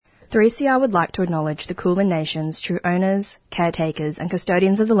3CR would like to acknowledge the Kulin Nation's true owners, caretakers and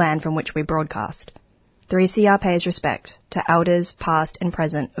custodians of the land from which we broadcast. 3CR pays respect to elders past and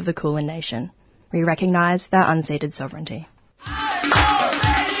present of the Kulin Nation. We recognise their unceded sovereignty.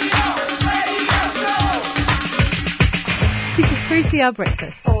 This is 3CR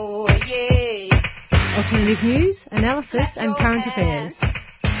Breakfast. Oh, yeah. Alternative news, analysis and current affairs.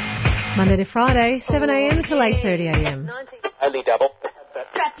 Monday to Friday, 7am till 8:30am. Only double.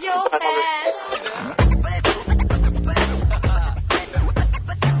 Clap your hands.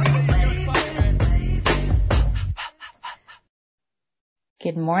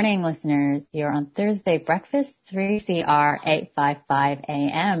 Good morning, listeners. You're on Thursday Breakfast, 3CR 855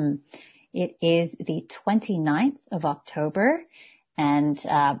 AM. It is the 29th of October, and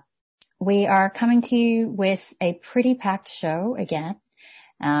we are coming to you with a pretty packed show again.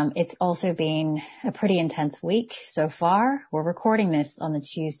 It's also been a pretty intense week so far. We're recording this on the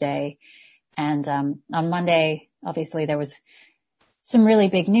Tuesday, and on Monday, obviously, there was some really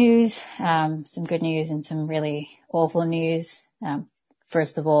big news, some good news and some really awful news.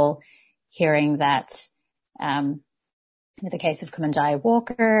 First of all, hearing that with the case of Kumanjayi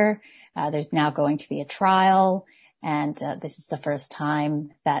Walker, there's now going to be a trial, and this is the first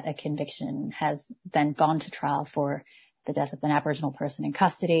time that a conviction has then gone to trial for the death of an Aboriginal person in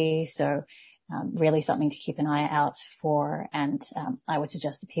custody. So really something to keep an eye out for, and I would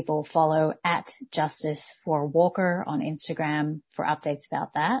suggest that people follow at Justice for Walker on Instagram for updates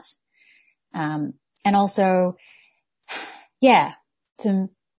about that. And also, some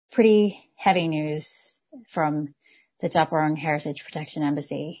pretty heavy news from the Djab Wurrung Heritage Protection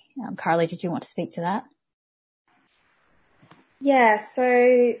Embassy. Carly, did you want to speak to that? Yeah,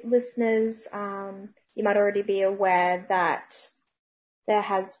 so listeners, you might already be aware that there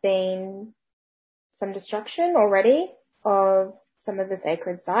has been some destruction already of some of the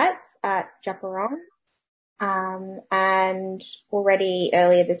sacred sites at Djab Wurrung. And already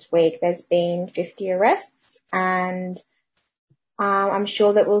earlier this week, there's been 50 arrests, and I'm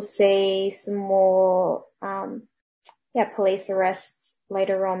sure that we'll see some more, police arrests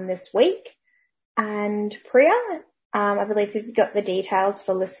later on this week. And Priya, I believe you've got the details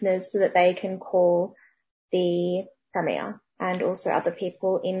for listeners so that they can call the Premier and also other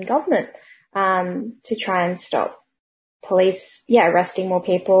people in government, to try and stop police, arresting more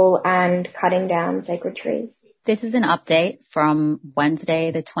people and cutting down sacred trees. This is an update from Wednesday,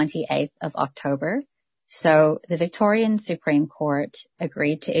 the 28th of October. So the Victorian Supreme Court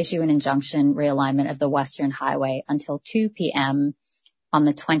agreed to issue an injunction realignment of the Western Highway until 2 p.m. on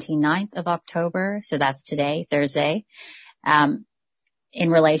the 29th of October. So that's today, Thursday, in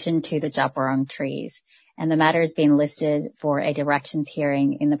relation to the Djab Wurrung trees. And the matter is being listed for a directions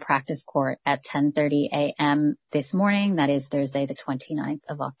hearing in the practice court at 10:30 a.m. this morning. That is Thursday, the 29th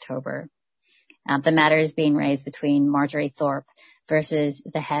of October. The matter is being raised between Marjorie Thorpe versus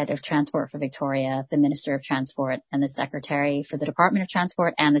the head of Transport for Victoria, the Minister of Transport, and the Secretary for the Department of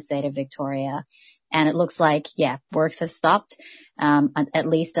Transport and the State of Victoria. And it looks like, works have stopped, at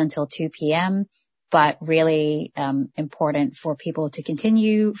least until 2 p.m., but really important for people to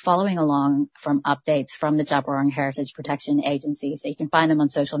continue following along from updates from the Djab Wurrung Heritage Protection Agency. So you can find them on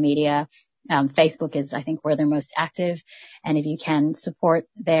social media. Facebook is, I think, where they're most active. And if you can support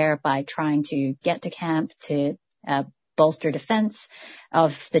there by trying to get to camp to bolster defense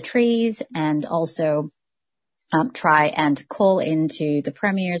of the trees, and also try and call into the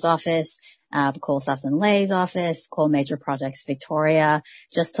Premier's office, call Sussan Lay's office, call Major Projects Victoria,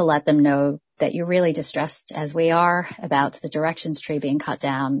 just to let them know that you're really distressed, as we are, about the directions tree being cut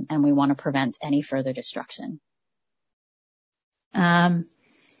down, and we want to prevent any further destruction.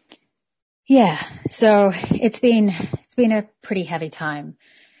 So it's been a pretty heavy time,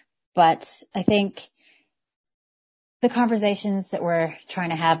 but I think the conversations that we're trying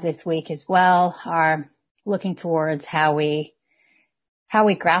to have this week as well are looking towards how we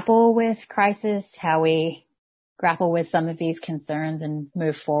grapple with crisis, how we grapple with some of these concerns and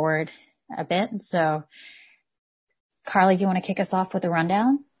move forward a bit. So, Carly, do you want to kick us off with a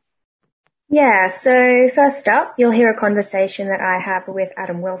rundown? Yeah, so first up, you'll hear a conversation that I have with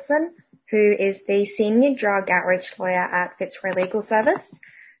Adam Wilson, who is the Senior Drug Outreach Lawyer at Fitzroy Legal Service.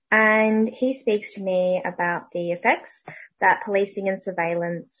 And he speaks to me about the effects that policing and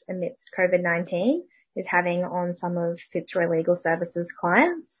surveillance amidst COVID-19 is having on some of Fitzroy Legal Services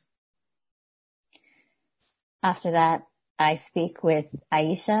clients. After that, I speak with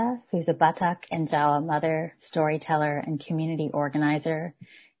Aisha, who's a Batak and Jawa mother, storyteller, and community organizer,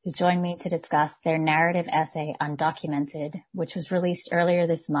 who joined me to discuss their narrative essay Undocumented, which was released earlier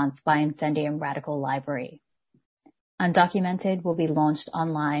this month by Incendium Radical Library. Undocumented will be launched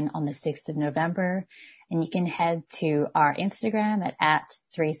online on the 6th of November, and you can head to our Instagram at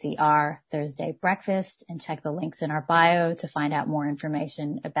 3CR Thursday Breakfast and check the links in our bio to find out more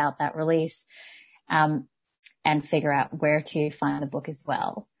information about that release, and figure out where to find the book as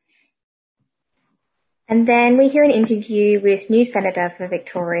well. And then we hear an interview with new Senator for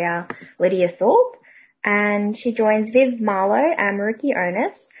Victoria, Lydia Thorpe, and she joins Viv Marlowe and Maruki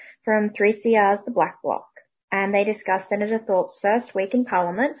Onus from 3CR's The Black Bloc. And they discuss Senator Thorpe's first week in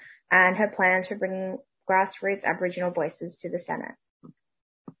Parliament and her plans for bringing grassroots Aboriginal voices to the Senate.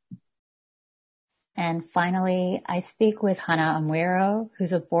 And finally, I speak with Hannah Amwiro,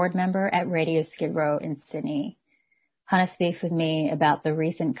 who's a board member at Radio Skid Row in Sydney. Hannah speaks with me about the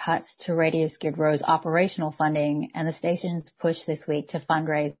recent cuts to Radio Skid Row's operational funding and the station's push this week to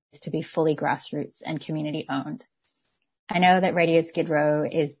fundraise to be fully grassroots and community owned. I know that Radio Skid Row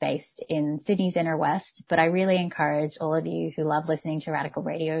is based in Sydney's inner west, but I really encourage all of you who love listening to Radical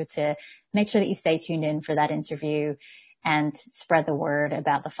Radio to make sure that you stay tuned in for that interview and spread the word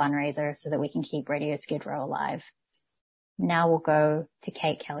about the fundraiser so that we can keep Radio Skid Row alive. Now we'll go to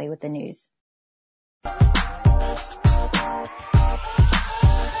Kate Kelly with the news.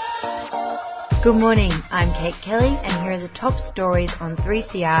 Good morning, I'm Kate Kelly and here are the top stories on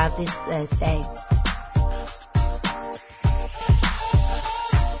 3CR this Thursday.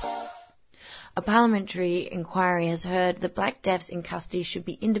 A parliamentary inquiry has heard that black deaths in custody should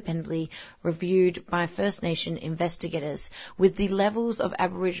be independently reviewed by First Nation investigators, with the levels of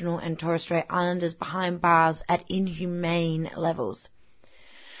Aboriginal and Torres Strait Islanders behind bars at inhumane levels.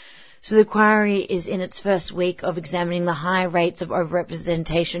 So the inquiry is in its first week of examining the high rates of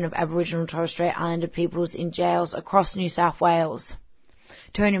overrepresentation of Aboriginal and Torres Strait Islander peoples in jails across New South Wales.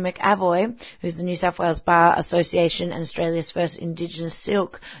 Tony McAvoy, who's the New South Wales Bar Association and Australia's first Indigenous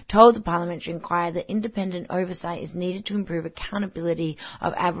Silk, told the parliamentary inquiry that independent oversight is needed to improve accountability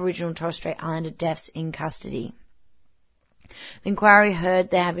of Aboriginal and Torres Strait Islander deaths in custody. The inquiry heard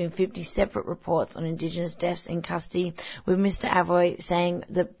there have been 50 separate reports on Indigenous deaths in custody, with Mr Avoy saying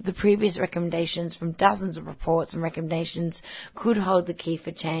that the previous recommendations from dozens of reports and recommendations could hold the key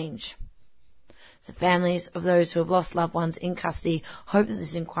for change. So families of those who have lost loved ones in custody hope that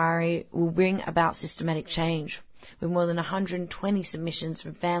this inquiry will bring about systematic change, with more than 120 submissions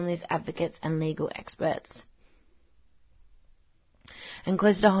from families, advocates and legal experts. And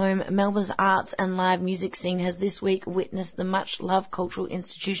closer to home, Melbourne's arts and live music scene has this week witnessed the much-loved Cultural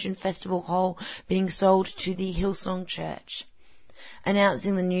Institution Festival Hall being sold to the Hillsong Church.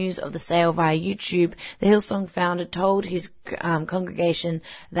 Announcing the news of the sale via YouTube, the Hillsong founder told his congregation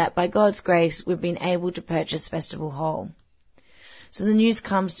that by God's grace we've been able to purchase Festival Hall. So the news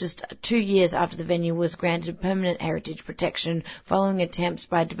comes just 2 years after the venue was granted permanent heritage protection following attempts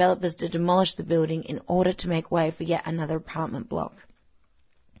by developers to demolish the building in order to make way for yet another apartment block.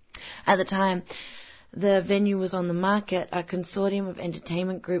 At the time the venue was on the market, a consortium of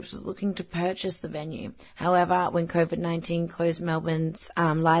entertainment groups was looking to purchase the venue. However, when COVID-19 closed Melbourne's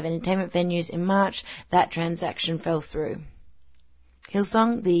live entertainment venues in March, that transaction fell through.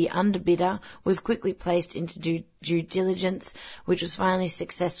 Hillsong, the underbidder, was quickly placed into due diligence, which was finally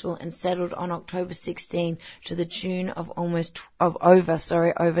successful and settled on October 16 to the tune of over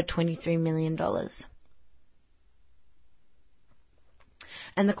 $23 million.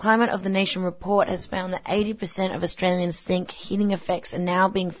 And the Climate of the Nation report has found that 80% of Australians think heating effects are now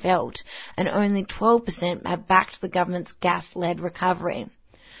being felt, and only 12% have backed the government's gas-led recovery.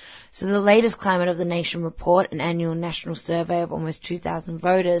 So the latest Climate of the Nation report, an annual national survey of almost 2,000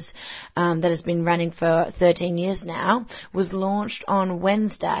 voters that has been running for 13 years now, was launched on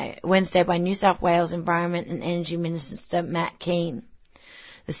Wednesday by New South Wales Environment and Energy Minister Matt Keane.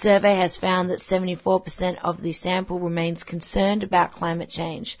 The survey has found that 74% of the sample remains concerned about climate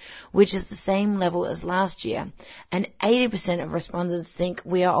change, which is the same level as last year, and 80% of respondents think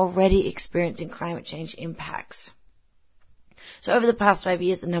we are already experiencing climate change impacts. So over the past 5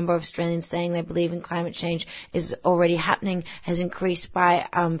 years, the number of Australians saying they believe in climate change is already happening has increased by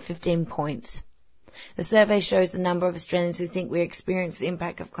 15 points. The survey shows the number of Australians who think we experience the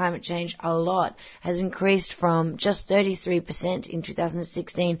impact of climate change a lot has increased from just 33% in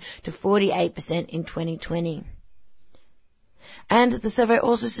 2016 to 48% in 2020. And the survey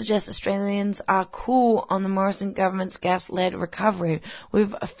also suggests Australians are cool on the Morrison government's gas-led recovery,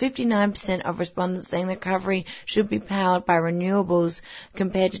 with 59% of respondents saying the recovery should be powered by renewables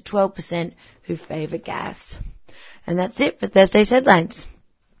compared to 12% who favour gas. And that's it for Thursday's headlines.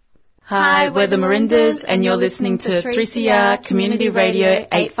 Hi, we're the Marindas and you're listening to 3CR Community Radio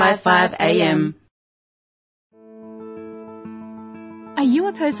 855 AM. Are you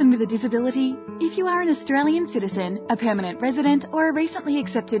a person with a disability? If you are an Australian citizen, a permanent resident, or a recently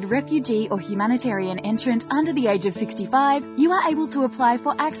accepted refugee or humanitarian entrant under the age of 65, you are able to apply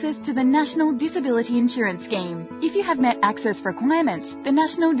for access to the National Disability Insurance Scheme. If you have met access requirements, the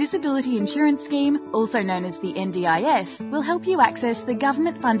National Disability Insurance Scheme, also known as the NDIS, will help you access the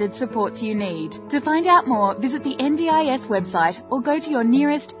government-funded supports you need. To find out more, visit the NDIS website or go to your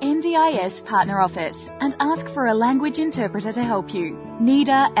nearest NDIS partner office and ask for a language interpreter to help you.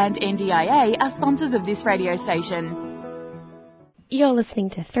 NIDA and NDIA are sponsors of this radio station. You're listening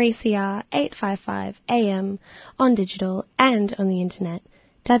to 3CR 855 AM on digital and on the internet,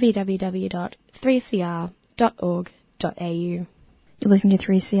 www.3cr.org.au. You're listening to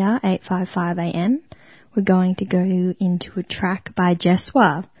 3CR 855 AM. We're going to go into a track by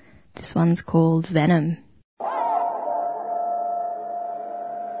Jeswa. This one's called Venom.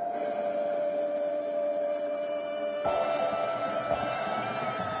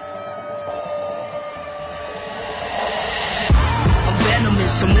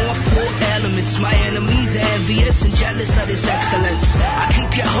 My enemies are envious and jealous of this excellence. I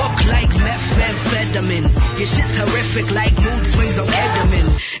keep you hooked like methamphetamine. Your shit's horrific like mood swings on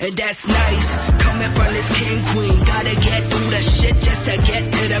ketamine. And that's nice, coming from this king queen. Gotta get through the shit just to get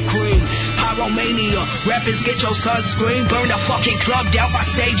to the cream. Pyromania, rappers get your sunscreen. Burn the fucking club down, my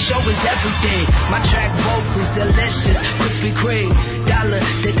stage show is everything. My track vocals delicious, Krispy Kreme.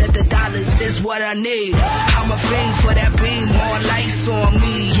 The dollars is what I need. I'm a fiend for that beam, more lights on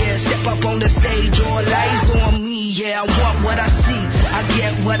me. Yeah, step up on the stage, all eyes on me. Yeah, I want what I see, I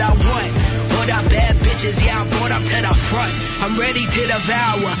get what I want. All the bad bitches, yeah, I brought them to the front. I'm ready to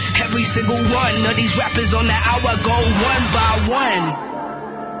devour every single one of these rappers on the hour. Go one by one.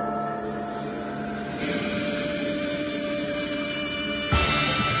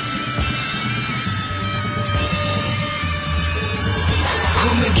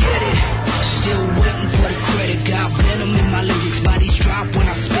 Get it, still waiting for the credit. Got venom in my lyrics, bodies drop when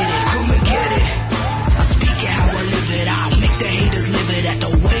I spit it. Come and get it, I speak it how I live it. I'll make the haters live it at the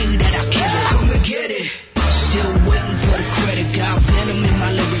way that I kill it. Come and get it, still waiting for the credit. Got venom in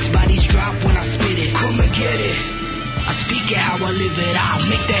my lyrics, bodies drop when I spit it. Come and get it, I speak it how I live it. I'll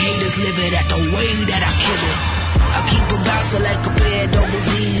make the haters live it at the way that I kill it. I keep a bouncer like a pair of double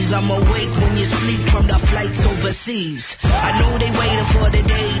D's. I'm awake when you sleep from the flights overseas. I know they waiting for the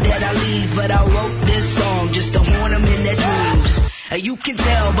day that I leave, but I wrote this song just to haunt them in their dreams. And you can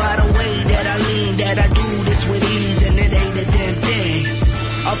tell by the way that I lean that I do this with ease, and it ain't a damn thing.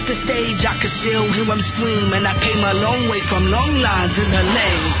 Off the stage I can still hear them scream, and I came a long way from long lines in the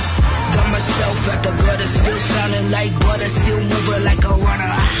lane. Got myself at the gutter, still sounding like butter, still moving like a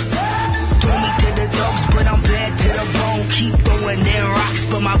runner. Throw me to the dogs, but I'm bad to the bone. Keep throwing their rocks,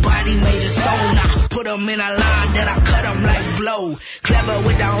 but my body made of stone. I put them in a line, then I cut them like blow. Clever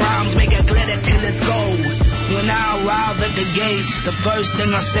with the rhymes, make it glitter till it's gold. When I arrive at the gates, the first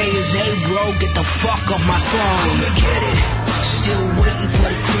thing I say is, hey bro, get the fuck off my throne. Come and get it, still waiting for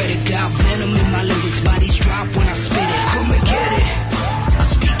the credit. Got venom in my lyrics, bodies drop when I spit it. Come and get it, I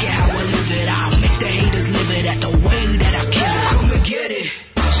speak it how I live it. I'll make the haters live it at the way that I kill it. Come and get it,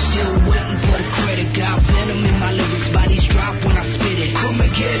 still waiting for the credit. Got venom in my lyrics, bodies drop when I spit it. Come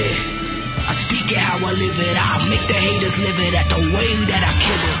and get it, I speak it how I live it. I'll make the haters live it at the way that I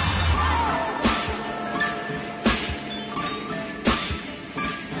kill it.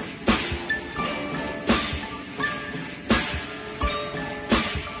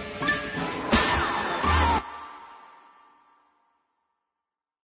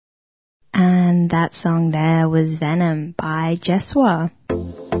 And that song there was Venom by Jeswa.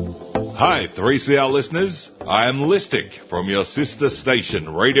 Hi 3CR listeners, I am Listic from your sister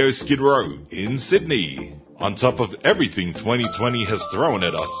station Radio Skid Row in Sydney. On top of everything 2020 has thrown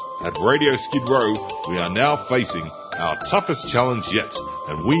at us, at Radio Skid Row we are now facing our toughest challenge yet,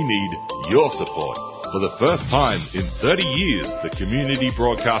 and we need your support. For the first time in 30 years, the Community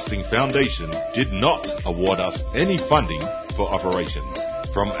Broadcasting Foundation did not award us any funding for operations.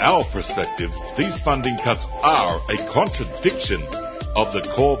 From our perspective, these funding cuts are a contradiction of the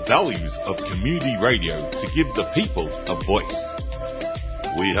core values of community radio to give the people a voice.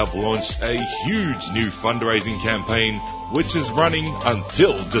 We have launched a huge new fundraising campaign which is running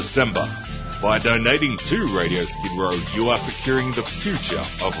until December. By donating to Radio Skid Row, you are securing the future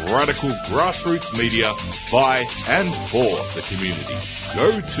of radical grassroots media by and for the community.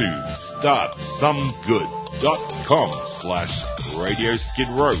 Go to startsomegood.com/Radio Skid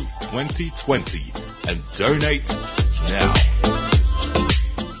Row 2020 and donate now.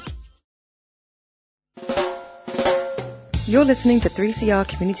 You're listening to 3CR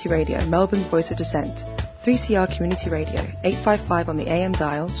Community Radio, Melbourne's voice of dissent. 3CR Community Radio, 855 on the AM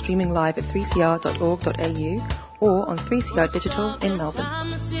dial, streaming live at 3cr.org.au or on 3CR Digital in Melbourne.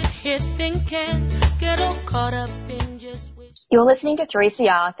 You're listening to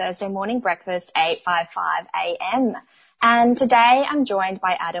 3CR Thursday Morning Breakfast, 855 AM. And today I'm joined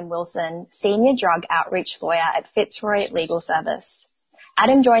by Adam Wilson, Senior Drug Outreach Lawyer at Fitzroy Legal Service.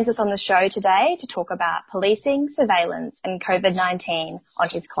 Adam joins us on the show today to talk about policing, surveillance and COVID-19 on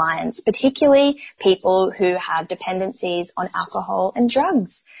his clients, particularly people who have dependencies on alcohol and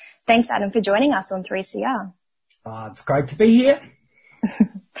drugs. Thanks, Adam, for joining us on 3CR. It's great to be here.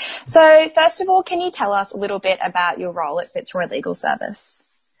 So, first of all, can you tell us a little bit about your role at Fitzroy Legal Service?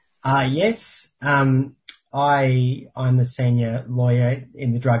 Yes. I'm the senior lawyer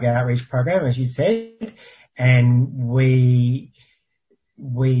in the drug outreach program, as you said, and we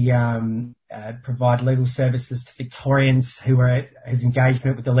provide legal services to Victorians whose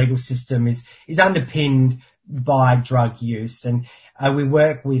engagement with the legal system is underpinned by drug use, and we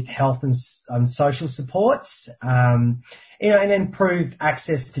work with health and social supports, and improve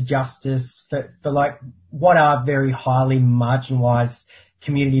access to justice for like what are very highly marginalised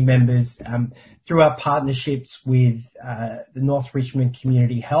community members through our partnerships with the North Richmond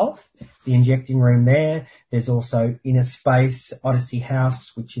Community Health, the injecting room there. There's also Inner Space, Odyssey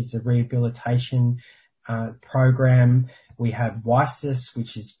House, which is a rehabilitation program. We have WISIS,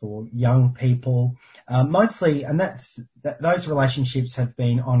 which is for young people, mostly, and those relationships have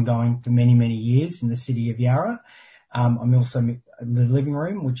been ongoing for many, many years in the city of Yarra. I'm also in the Living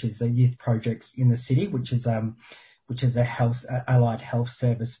Room, which is a youth project in the city, which is a allied health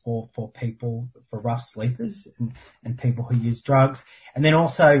service for people, for rough sleepers and people who use drugs. And then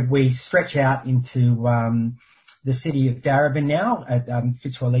also we stretch out into the city of Darebin now. At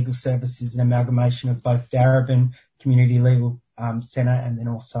Fitzroy Legal Service is an amalgamation of both Darebin Community Legal Centre and then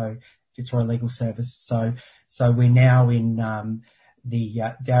also Fitzroy Legal Service. So we're now in the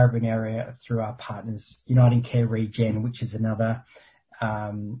Darebin area through our partners, Uniting Care Regen, which is another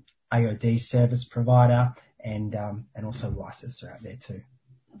AOD service provider, and also WISIS are out there too.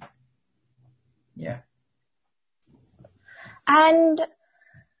 Yeah. And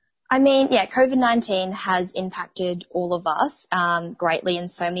I mean, COVID-19 has impacted all of us greatly in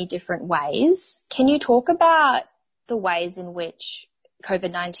so many different ways. Can you talk about the ways in which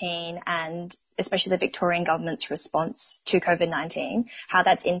COVID-19 and especially the Victorian government's response to COVID-19, how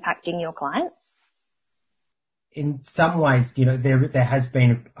that's impacting your clients? In some ways, there has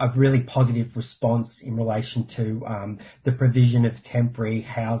been a really positive response in relation to the provision of temporary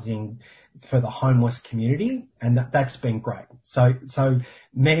housing for the homeless community, and that's been great. So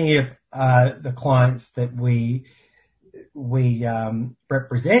many of the clients that we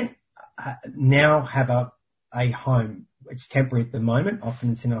represent now have a home. It's temporary at the moment.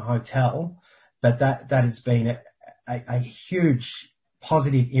 Often it's in a hotel, but that has been a huge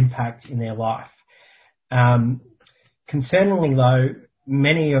positive impact in their life. Concerningly though,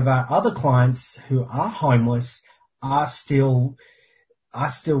 many of our other clients who are homeless are still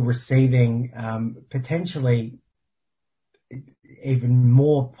receiving potentially even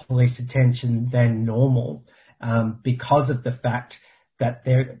more police attention than normal because of the fact that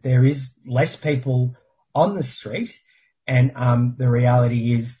there is less people on the street, and the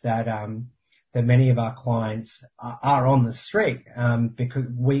reality is that many of our clients are on the street because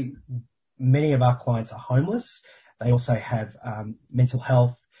many of our clients are homeless. They also have mental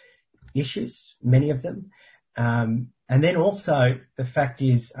health issues, many of them. And then also the fact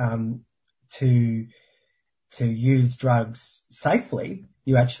is to use drugs safely,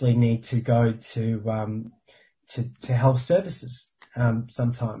 you actually need to go to health services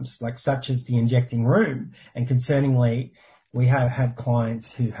sometimes, like such as the injecting room. And concerningly, we have had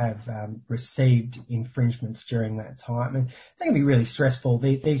clients who have received infringements during that time, and they can be really stressful.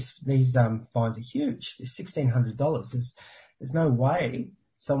 These fines are huge. It's $1,600. There's no way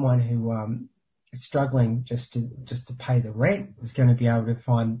someone who is struggling just to pay the rent is going to be able to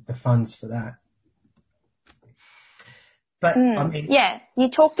find the funds for that. But I mean, you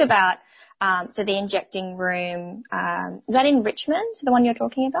talked about so the injecting room. Is that in Richmond, the one you're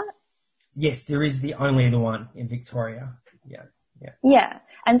talking about? Yes, there is only the one in Victoria. Yeah.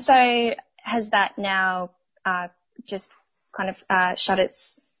 And so has that now just kind of shut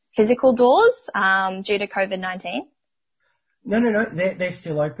its physical doors due to COVID-19? No. They're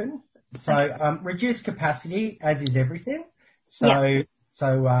still open. So reduced capacity, as is everything.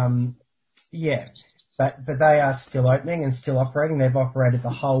 But they are still opening and still operating. They've operated the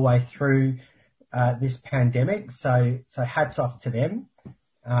whole way through this pandemic. So hats off to them.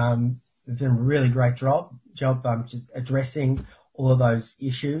 They've done a really great job just addressing all of those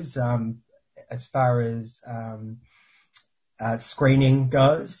issues as far as screening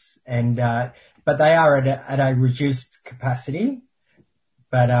goes, and but they are at a reduced capacity.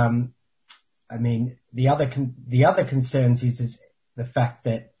 But I mean, the other concerns is the fact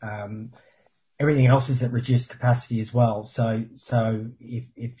that everything else is at reduced capacity as well. So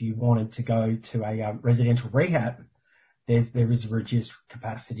if you wanted to go to a residential rehab, there is a reduced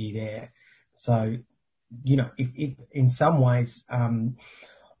capacity there. So, you know, if in some ways,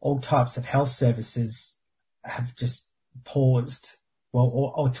 all types of health services have just paused, well,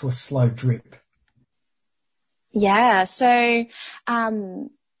 or to a slow drip. Yeah. So,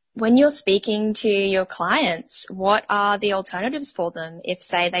 when you're speaking to your clients, what are the alternatives for them if,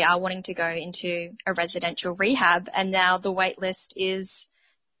 say, they are wanting to go into a residential rehab and now the wait list is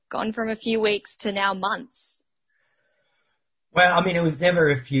gone from a few weeks to now months? Well, I mean, it was never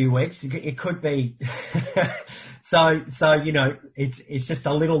a few weeks. It could be. So, you know, it's just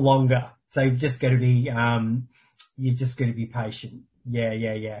a little longer. So you've just got to be patient.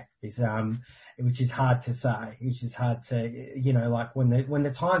 Yeah. Which is hard to say. Which is hard to, you know, like when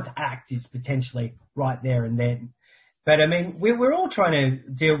the time to act is potentially right there and then. But I mean, we're all trying to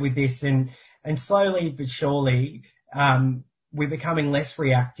deal with this, and slowly but surely, we're becoming less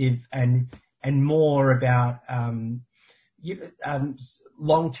reactive and more about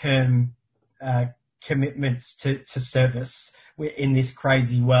long-term commitments to service in this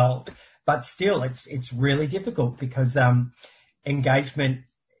crazy world. But still, it's really difficult because engagement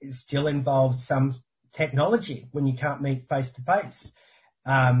still involves some technology when you can't meet face to face,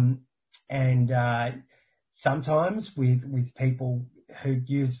 and sometimes with people who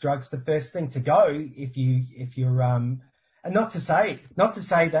use drugs, the first thing to go if you're and not to say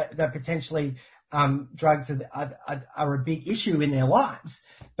that potentially drugs are a big issue in their lives,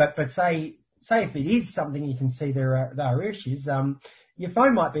 but say if it is something you can see there are issues, your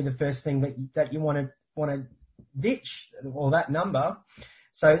phone might be the first thing that you want to ditch, or that number.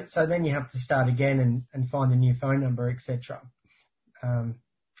 So then you have to start again and find a new phone number, etc.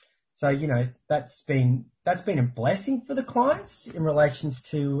 So, you know, that's been a blessing for the clients in relations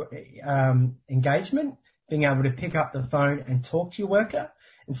to engagement, being able to pick up the phone and talk to your worker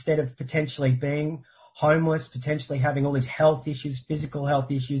instead of potentially being homeless, potentially having all these health issues, physical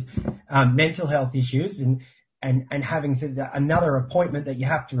health issues, mental health issues, and having another appointment that you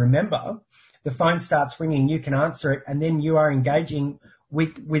have to remember. The phone starts ringing, you can answer it, and then you are engaging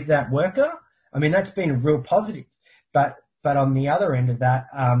with that worker. I mean, that's been a real positive. But on the other end of that,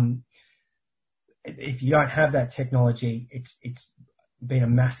 if you don't have that technology, it's been a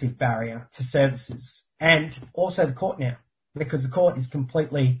massive barrier to services, and also the court now, because the court is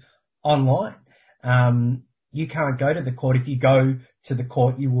completely online. You can't go to the court. If you go to the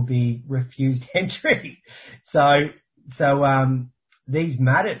court, you will be refused entry. So these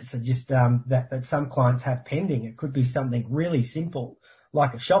matters are just that some clients have pending. It could be something really simple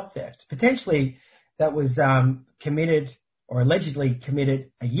like a shop theft, potentially that was committed or allegedly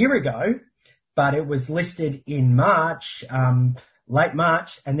committed a year ago, but it was listed in March, late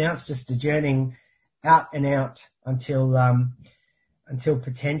March, and now it's just adjourning out and out until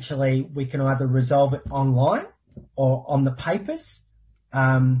potentially we can either resolve it online or on the papers,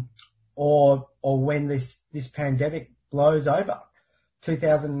 or when this pandemic blows over,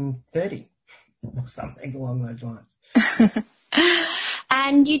 2030 or something along those lines.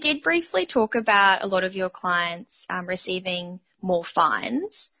 And you did briefly talk about a lot of your clients receiving more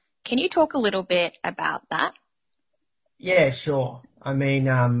fines. Can you talk a little bit about that? Yeah, sure. I mean,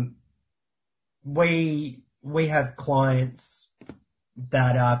 we have clients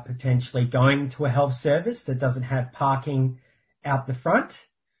that are potentially going to a health service that doesn't have parking out the front,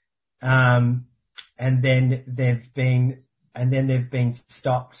 and then they've been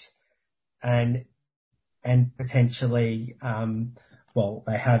stopped and potentially,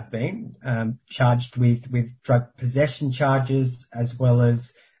 they have been charged with drug possession charges, as well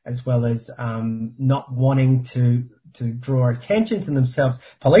as not wanting to draw attention to themselves,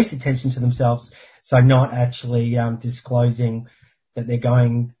 police attention to themselves, so not actually disclosing that they're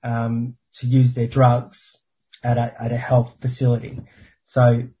going to use their drugs at a health facility.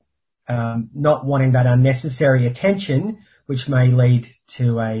 So not wanting that unnecessary attention, which may lead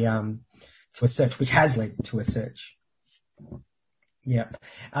to a search, which has led to a search. Yeah.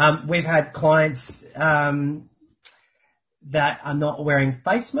 We've had clients that are not wearing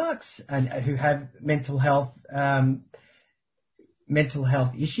face masks and who have mental health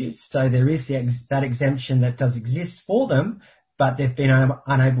issues. So there is that exemption that does exist for them, but they've been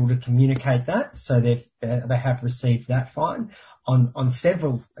unable to communicate that. So they have received that fine on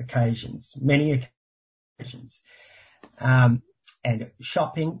several occasions, many occasions. and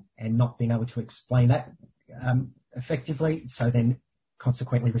shopping and not being able to explain that effectively, so then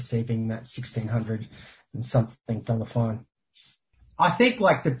consequently receiving that $1,600 and something fine. I think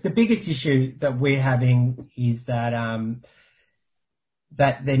like the biggest issue that we're having is that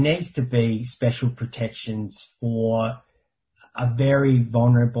that there needs to be special protections for a very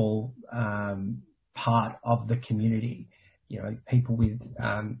vulnerable part of the community. You know, people with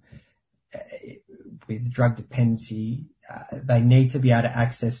drug dependency, they need to be able to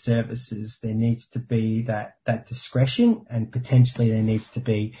access services. There needs to be that discretion, and potentially there needs to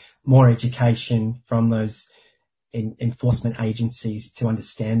be more education from those enforcement agencies to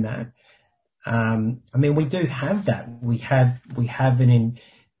understand that. I mean, we do have that. We have the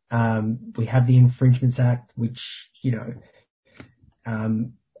Infringements Act, which, you know,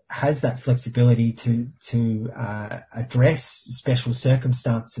 has that flexibility to address special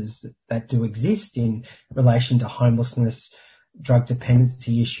circumstances that do exist in relation to homelessness, drug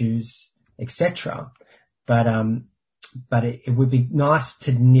dependency issues, etc. But it would be nice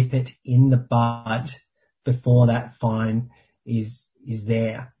to nip it in the bud before that fine is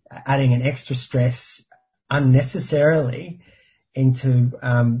there. Adding an extra stress unnecessarily into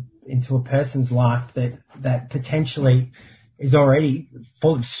a person's life that potentially is already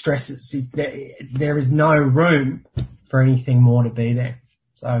full of stresses. There is no room for anything more to be there.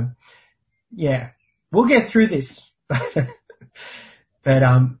 So, yeah, we'll get through this, but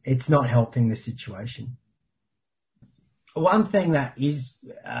it's not helping the situation. One thing that is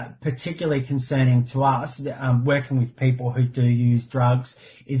particularly concerning to us, working with people who do use drugs,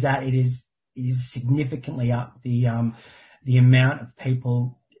 is that it is significantly up the amount of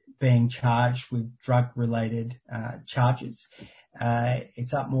people being charged with drug-related charges.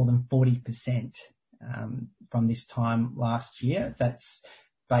 It's up more than 40% from this time last year. That's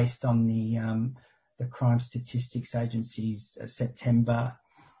based on the Crime Statistics Agency's September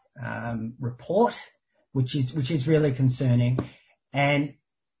report, which is really concerning, and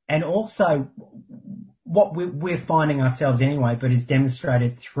also what we're finding ourselves anyway, but is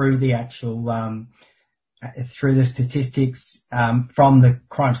demonstrated through the actual through the statistics from the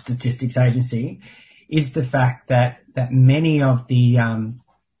Crime Statistics Agency, is the fact that many of the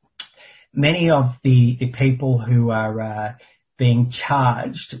people who are being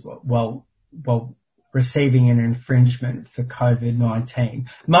charged, well, receiving an infringement for COVID-19,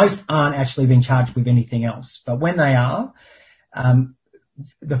 most aren't actually being charged with anything else. But when they are, the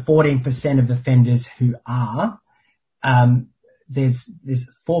 14% of offenders who are, there's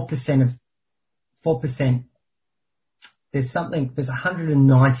 4%, there's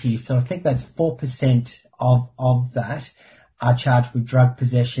 190, so I think that's 4% of that are charged with drug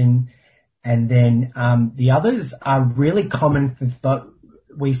possession. And then the others are really common for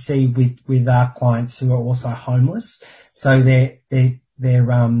we see with our clients who are also homeless. So they're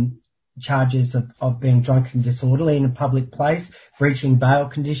charges of being drunk and disorderly in a public place, breaching bail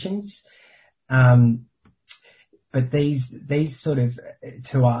conditions. But these sort of,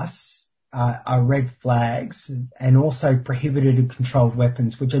 to us, are red flags, and also prohibited and controlled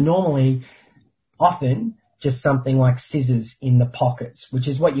weapons, which are normally often just something like scissors in the pockets, which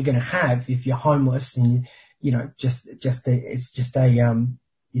is what you're going to have if you're homeless, and it's just a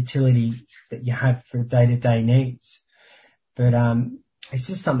utility that you have for day-to-day needs. But it's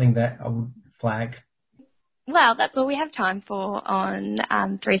just something that I would flag. Well, that's all we have time for on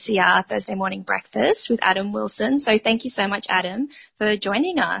 3CR Thursday Morning Breakfast with Adam Wilson. So thank you so much, Adam, for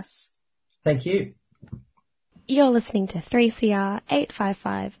joining us. Thank you. You're listening to 3CR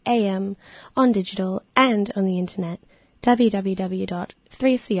 855 AM on digital and on the internet,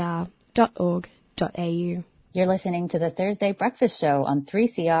 www.3cr.org.au. You're listening to the Thursday Breakfast Show on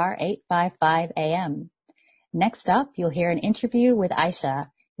 3CR 855 AM. Next up, you'll hear an interview with Aisha,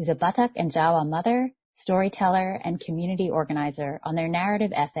 who's a Batak and Jawa mother, storyteller, and community organizer on their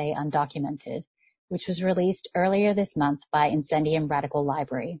narrative essay Undocumented, which was released earlier this month by Incendium Radical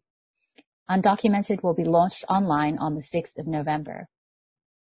Library. Undocumented will be launched online on the 6th of November.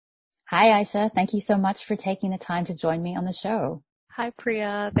 Hi, Aisha. Thank you so much for taking the time to join me on the show. Hi,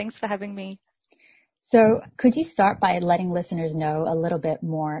 Priya. Thanks for having me. So could you start by letting listeners know a little bit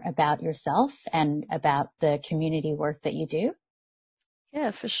more about yourself and about the community work that you do?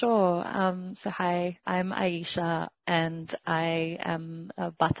 Yeah, for sure. So hi, I'm Aisha, and I am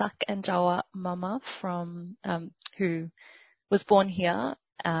a Batak and Jawa mama from who was born here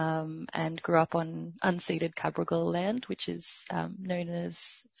and grew up on unceded Cabrogal land, which is known as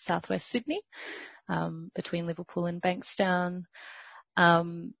Southwest Sydney, between Liverpool and Bankstown.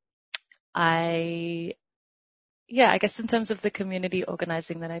 I guess in terms of the community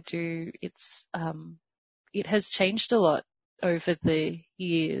organising that I do, it has changed a lot over the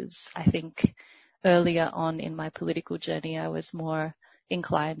years, I think earlier on in my political journey, I was more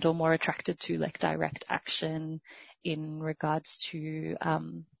inclined or more attracted to like direct action in regards to,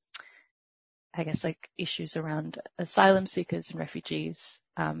 I guess, like issues around asylum seekers and refugees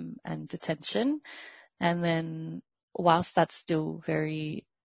and detention. And then whilst that's still very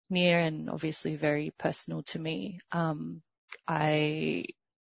near and obviously very personal to me, I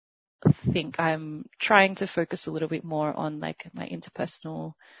think I'm trying to focus a little bit more on like my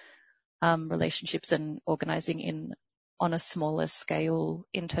interpersonal relationships and organizing on a smaller scale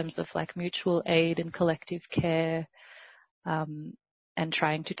in terms of like mutual aid and collective care, and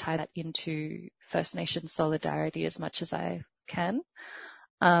trying to tie that into First Nations solidarity as much as I can.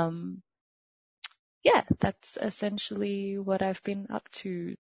 Yeah, that's essentially what I've been up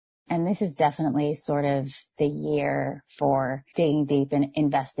to. And this is definitely sort of the year for digging deep and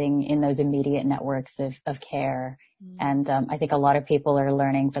investing in those immediate networks of care. And I think a lot of people are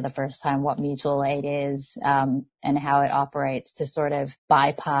learning for the first time what mutual aid is, and how it operates to sort of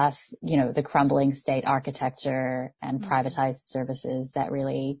bypass, the crumbling state architecture and privatized services that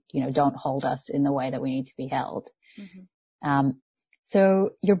really, don't hold us in the way that we need to be held. So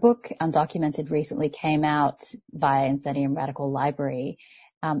your book, Undocumented, recently came out via Incendium Radical Library.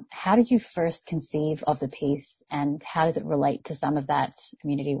 How did you first conceive of the piece, and how does it relate to some of that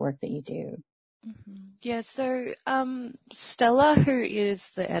community work that you do? Yeah, so Stella, who is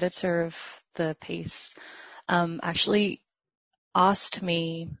the editor of the piece, actually asked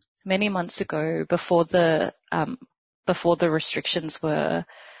me many months ago before the restrictions were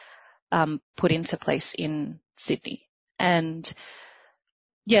put into place in Sydney. And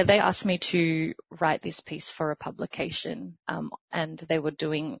yeah, they asked me to write this piece for a publication, and they were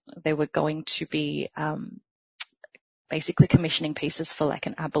going to be basically commissioning pieces for like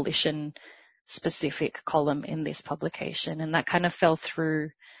an abolition specific column in this publication, and that kind of fell through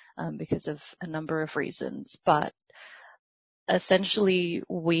because of a number of reasons. But essentially,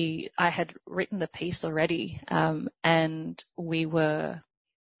 I had written the piece already, and we were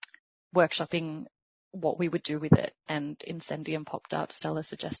workshopping what we would do with it, and Incendium popped up. Stella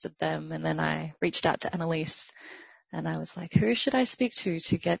suggested them, and then I reached out to Annalise and I was like, who should I speak to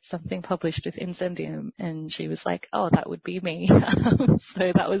get something published with Incendium? And she was like, oh, that would be me.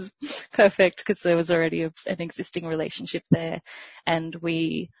 So that was perfect because there was already an existing relationship there, and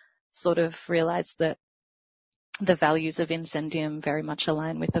we sort of realized that the values of Incendium very much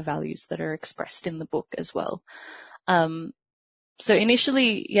align with the values that are expressed in the book as well. So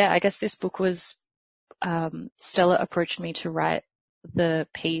initially, yeah, I guess this book was Stella approached me to write the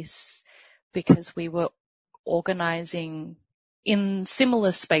piece because we were organizing in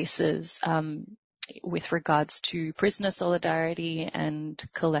similar spaces with regards to prisoner solidarity and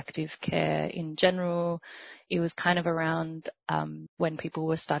collective care in general. It was kind of around when people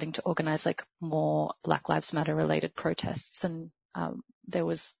were starting to organize like more Black Lives Matter related protests, and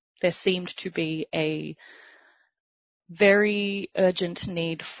there seemed to be a very urgent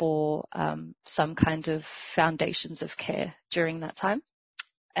need for some kind of foundations of care during that time.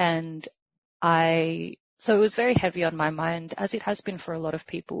 And so it was very heavy on my mind, as it has been for a lot of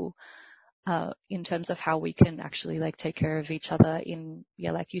people, in terms of how we can actually like take care of each other in,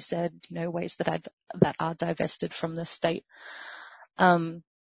 yeah, like you said, ways that are divested from the state.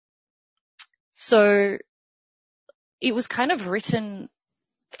 So it was kind of written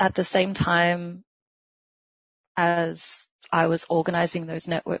at the same time as I was organizing those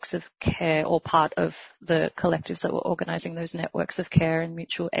networks of care, or part of the collectives that were organizing those networks of care and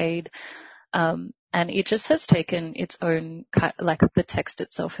mutual aid. And it just has taken its own, like the text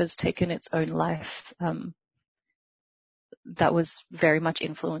itself has taken its own life, that was very much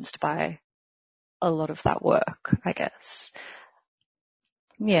influenced by a lot of that work, I guess.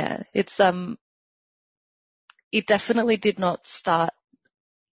 Yeah, it definitely did not start,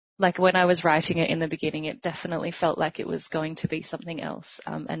 like when I was writing it in the beginning, it definitely felt like it was going to be something else.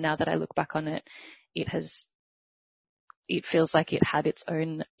 And now that I look back on it, it feels like it had its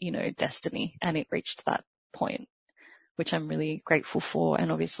own, destiny, and it reached that point, which I'm really grateful for,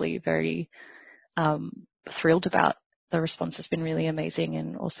 and obviously very thrilled about. The response has been really amazing,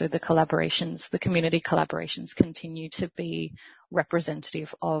 and also the community collaborations continue to be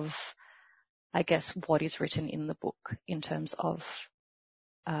representative of, I guess, what is written in the book in terms of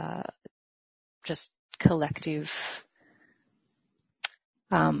just collective,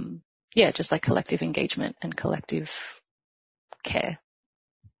 just like collective engagement and collective care.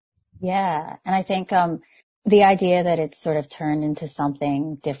 Yeah, and I think the idea that it's sort of turned into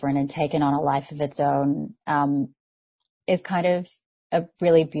something different and taken on a life of its own is kind of a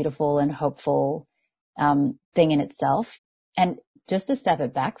really beautiful and hopeful thing in itself. And just to step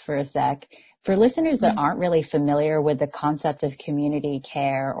it back for a sec, for listeners that aren't really familiar with the concept of community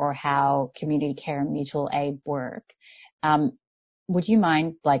care or how community care and mutual aid work, would you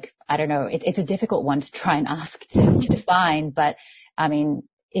mind, like, I don't know, it's a difficult one to try and ask to define, but I mean,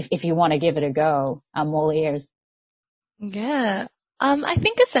 if you want to give it a go, I'm all ears. Yeah. I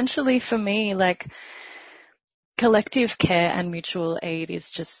think essentially for me, like, collective care and mutual aid is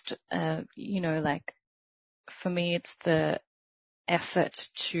just, like, for me, it's the effort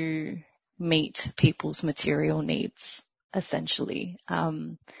to meet people's material needs, essentially,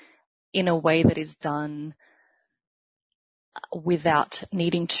 in a way that is done without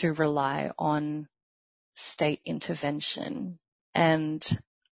needing to rely on state intervention. And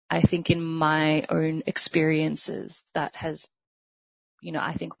I think in my own experiences, that has,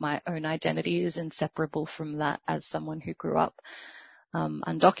 I think my own identity is inseparable from that as someone who grew up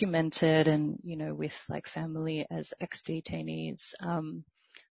undocumented and, with like family as ex-detainees.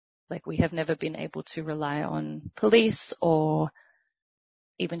 Like we have never been able to rely on police or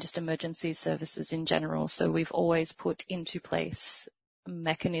even just emergency services in general. So we've always put into place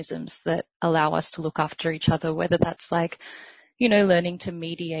mechanisms that allow us to look after each other, whether that's like, learning to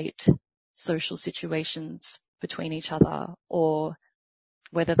mediate social situations between each other, or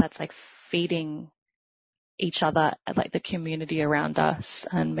whether that's like feeding each other, like the community around us,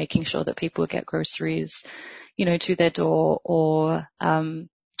 and making sure that people get groceries, to their door, or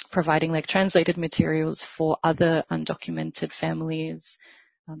providing like translated materials for other undocumented families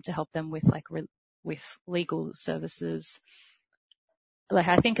to help them with like with legal services. Like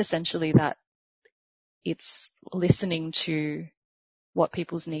I think essentially that it's listening to what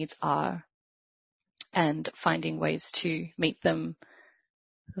people's needs are and finding ways to meet them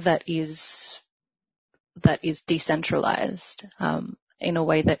that is decentralized in a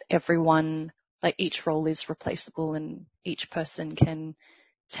way that everyone, like each role is replaceable and each person can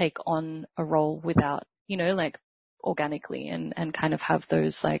take on a role without, like organically and kind of have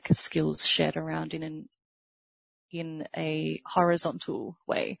those like skills shared around in a horizontal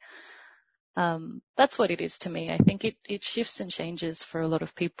way. That's what it is to me. I think it shifts and changes for a lot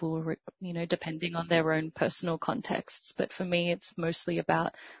of people, depending on their own personal contexts. But for me, it's mostly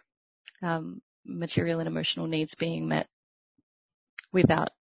about material and emotional needs being met without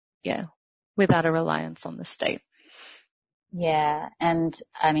a reliance on the state. Yeah. And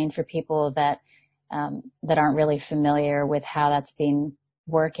I mean, for people that aren't really familiar with how that's been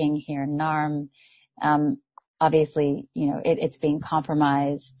working here in NARM, obviously, it's being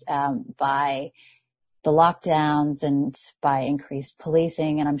compromised by the lockdowns and by increased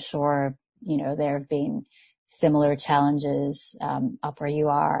policing. And I'm sure, there have been similar challenges up where you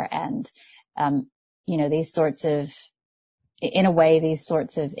are. And, these sorts of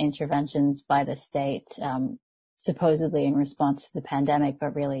interventions by the state, supposedly in response to the pandemic,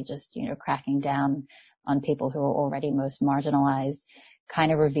 but really just, cracking down on people who are already most marginalized,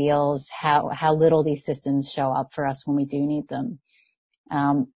 kind of reveals how little these systems show up for us when we do need them.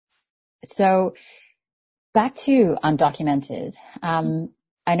 So back to undocumented.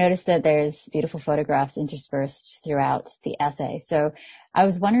 I noticed that there's beautiful photographs interspersed throughout the essay. So I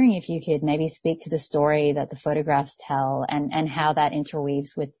was wondering if you could maybe speak to the story that the photographs tell and how that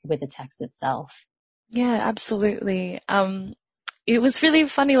interweaves with the text itself. Yeah, absolutely. It was really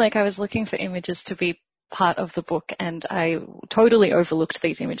funny. Like I was looking for images to be part of the book and I totally overlooked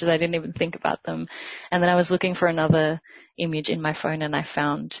these images. I didn't even think about them. And then I was looking for another image in my phone and I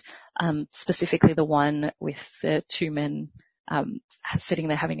found specifically the one with the two men sitting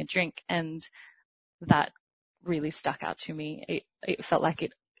there having a drink, and that really stuck out to me. It felt like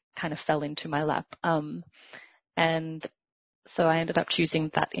it kind of fell into my lap. And so I ended up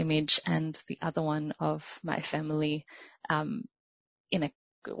choosing that image and the other one of my family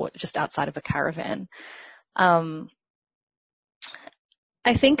just outside of a caravan. I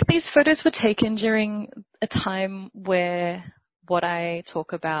think these photos were taken during a time where what I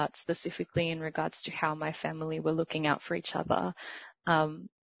talk about specifically in regards to how my family were looking out for each other.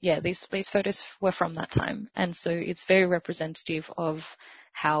 These photos were from that time. And so it's very representative of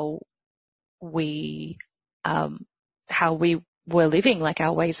how we were living, like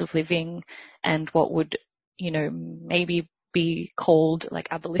our ways of living and what would, maybe be called like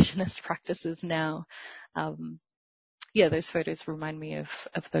abolitionist practices now. Those photos remind me of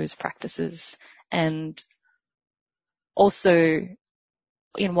those practices. And also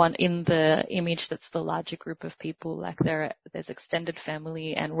in the image that's the larger group of people, like there's extended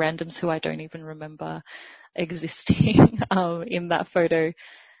family and randoms who I don't even remember existing in that photo,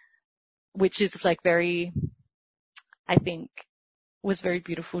 which is like I think was very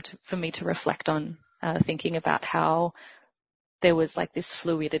beautiful for me to reflect on, thinking about how there was like this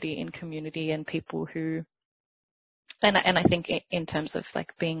fluidity in community and people who, and I think in terms of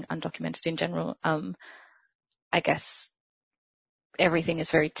like being undocumented in general, I guess everything is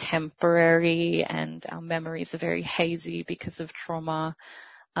very temporary and our memories are very hazy because of trauma.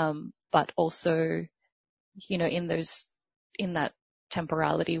 But also, you know, in that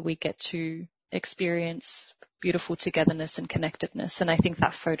temporality, we get to experience beautiful togetherness and connectedness. And I think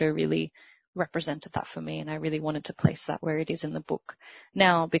that photo really represented that for me. And I really wanted to place that where it is in the book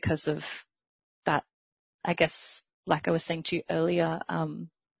now because of that, I guess, like I was saying to you earlier,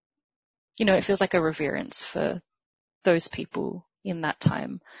 you know, it feels like a reverence for those people in that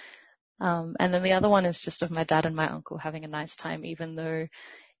time. And then the other one is just of my dad and my uncle having a nice time, even though,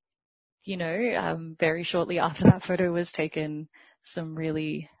 you know, very shortly after that photo was taken, some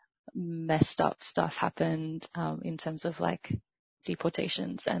really messed up stuff happened in terms of like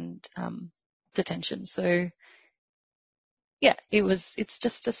deportations and detention. So yeah, it's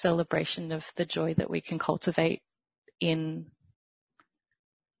just a celebration of the joy that we can cultivate in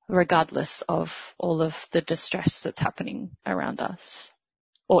regardless of all of the distress that's happening around us,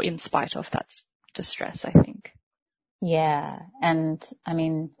 or in spite of that distress, I think. Yeah. And I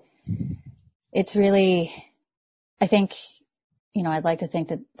mean, it's really, I think, you know, I'd like to think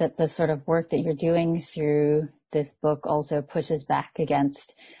that the sort of work that you're doing through this book also pushes back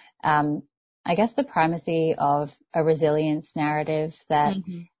against, I guess, the primacy of a resilience narrative that,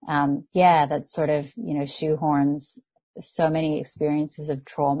 that sort of, you know, shoehorns so many experiences of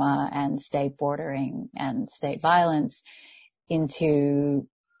trauma and state bordering and state violence into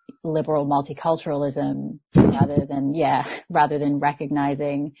liberal multiculturalism rather than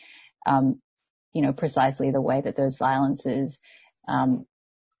recognizing, you know, precisely the way that those violences,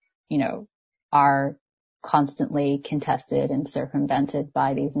 you know, are constantly contested and circumvented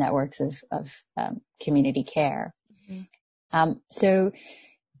by these networks of community care. So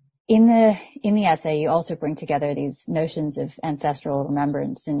in the essay, you also bring together these notions of ancestral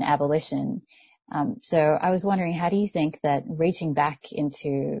remembrance and abolition. So I was wondering, how do you think that reaching back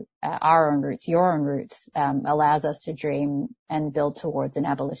into our own roots, your own roots, allows us to dream and build towards an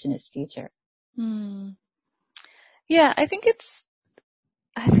abolitionist future? Yeah, I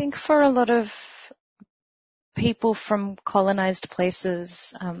think for a lot of people from colonized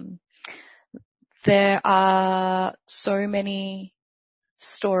places, there are so many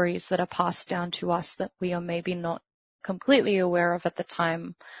stories that are passed down to us that we are maybe not completely aware of at the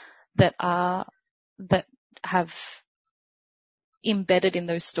time, that have embedded in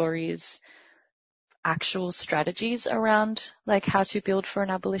those stories actual strategies around like how to build for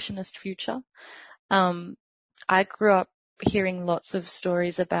an abolitionist future. I grew up hearing lots of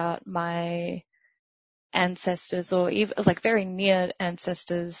stories about my ancestors, or even like very near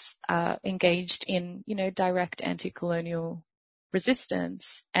ancestors, engaged in, you know, direct anti-colonial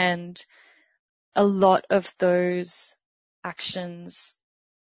resistance, and a lot of those actions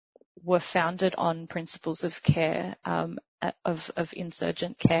were founded on principles of care, of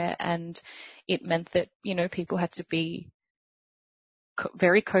insurgent care, and it meant that, you know, people had to be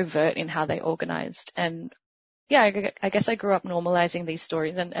very covert in how they organized. And yeah, I guess I grew up normalizing these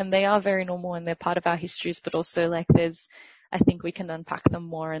stories, and they are very normal and they're part of our histories, but also like I think we can unpack them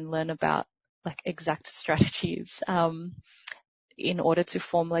more and learn about like exact strategies, in order to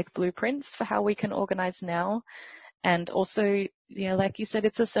form like blueprints for how we can organize now. And also, yeah, like you said,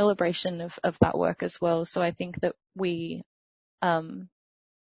 it's a celebration of that work as well. So I think that we can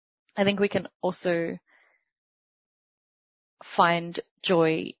also find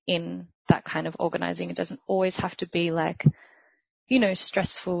joy in that kind of organizing. It doesn't always have to be like, you know,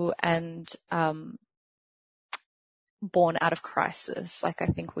 stressful and born out of crisis. Like I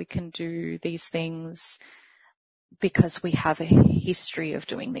think we can do these things because we have a history of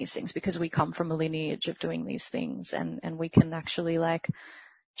doing these things, because we come from a lineage of doing these things, and we can actually like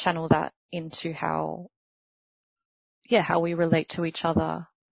channel that into how we relate to each other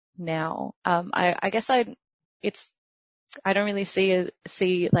now. I guess I don't really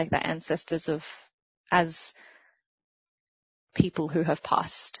see like the ancestors as people who have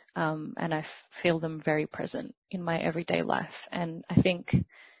passed, and I feel them very present in my everyday life. And I think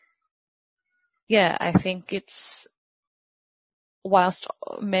it's, whilst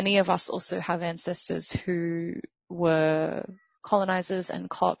many of us also have ancestors who were colonizers and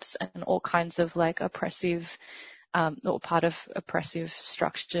cops and all kinds of like oppressive, or part of oppressive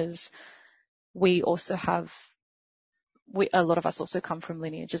structures, we also have, a lot of us also come from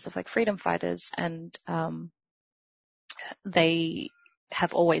lineages of like freedom fighters, and they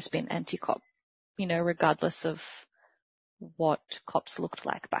have always been anti-cop, you know, regardless of what cops looked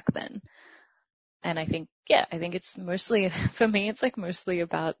like back then. And I think it's mostly, for me, it's like mostly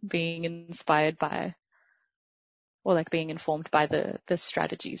about being inspired by, or like being informed by the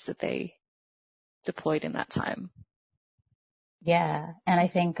strategies that they deployed in that time. Yeah. And I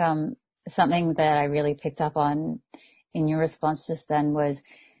think, something that I really picked up on in your response just then was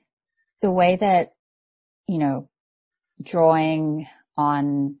the way that, drawing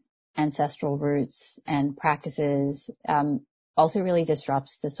on ancestral roots and practices, also really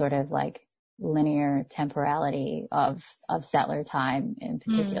disrupts the sort of like linear temporality of settler time in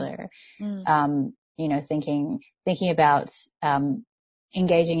particular. Thinking about,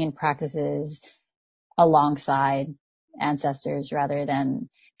 engaging in practices alongside ancestors rather than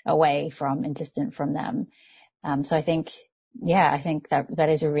away from and distant from them. So I think that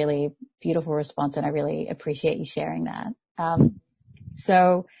is a really beautiful response, and I really appreciate you sharing that.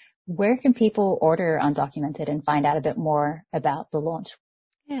 So where can people order Undocumented and find out a bit more about the launch?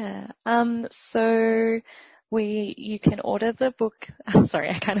 Yeah. So you can order the book. I'm sorry,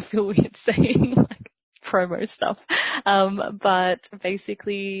 I kind of feel weird saying like promo stuff. But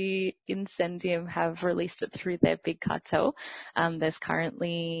basically Incendium have released it through their big cartel. There's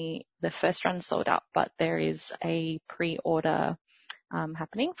currently the first run sold out, but there is a pre-order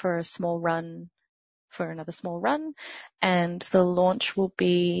happening for another small run, and the launch will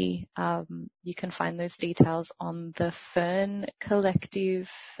be, you can find those details on the Fern Collective,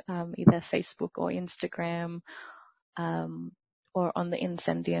 either Facebook or Instagram, or on the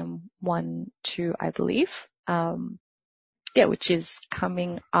Incendium 1-2, I believe, which is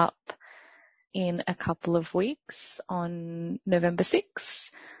coming up in a couple of weeks on November 6th.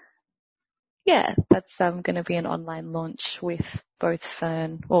 Yeah, that's going to be an online launch with both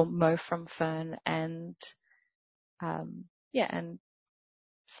Mo from Fern and and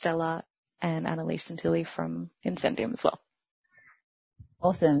Stella and Annalise and Tilly from Incendium as well.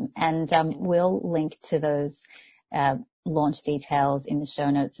 Awesome. And we'll link to those launch details in the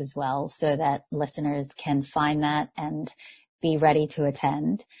show notes as well, so that listeners can find that and be ready to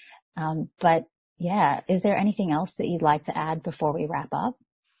attend. But yeah, is there anything else that you'd like to add before we wrap up?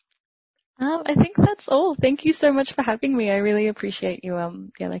 I think that's all. Thank you so much for having me. I really appreciate you,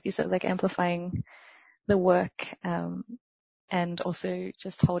 like you said, like amplifying the work, and also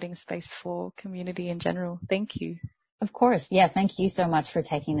just holding space for community in general. Thank you. Of course. Yeah. Thank you so much for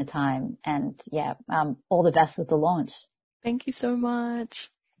taking the time, and all the best with the launch. Thank you so much.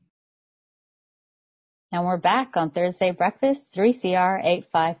 And we're back on Thursday Breakfast, 3CR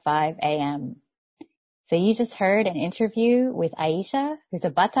 855 AM. So you just heard an interview with Aisha, who's a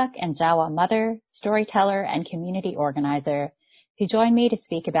Batak and Jawa mother, storyteller, and community organizer, who joined me to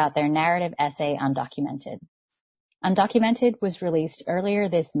speak about their narrative essay, Undocumented. Undocumented was released earlier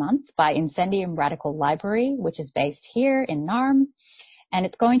this month by Incendium Radical Library, which is based here in Naarm, and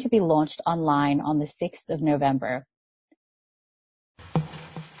it's going to be launched online on the 6th of November.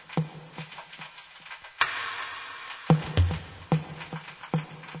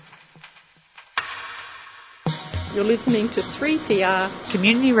 You're listening to 3CR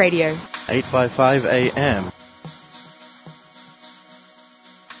Community Radio, 855 AM.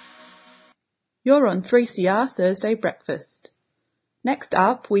 You're on 3CR Thursday Breakfast. Next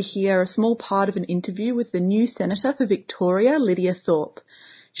up, we hear a small part of an interview with the new Senator for Victoria, Lydia Thorpe.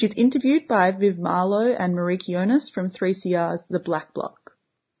 She's interviewed by Viv Marlowe and Marieke Jonas from 3CR's The Black Bloc.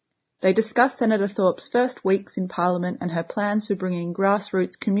 They discuss Senator Thorpe's first weeks in Parliament and her plans for bringing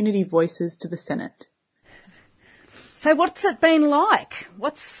grassroots community voices to the Senate. So what's it been like?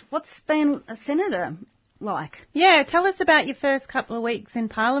 What's been a senator like? Yeah, tell us about your first couple of weeks in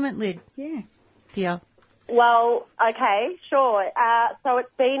Parliament, Lyd. Yeah. Dear. Well, okay, sure. So it's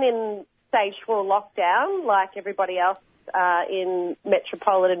been in stage 4 lockdown, like everybody else in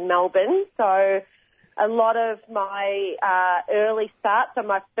metropolitan Melbourne. So a lot of my early start, so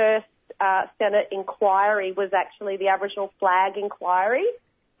my first Senate inquiry was actually the Aboriginal flag inquiry.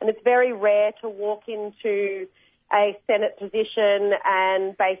 And it's very rare to walk into a Senate position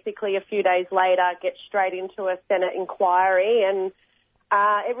and basically a few days later get straight into a Senate inquiry. And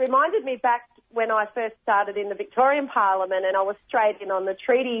it reminded me back when I first started in the Victorian Parliament, and I was straight in on the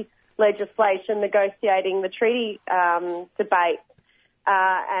treaty legislation, negotiating the treaty debate.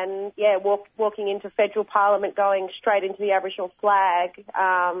 And walking into federal Parliament, going straight into the Aboriginal flag.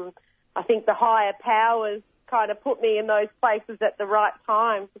 I think the higher powers kind of put me in those places at the right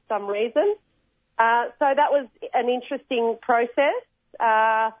time for some reason. So that was an interesting process.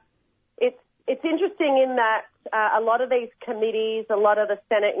 It's interesting in that a lot of these committees, a lot of the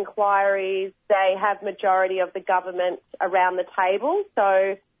Senate inquiries, they have majority of the government around the table.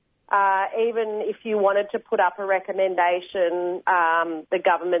 So even if you wanted to put up a recommendation, the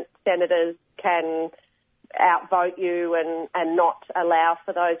government senators can outvote you and not allow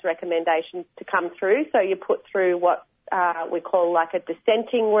for those recommendations to come through. So you put through what we call like a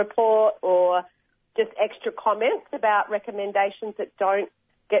dissenting report, or just extra comments about recommendations that don't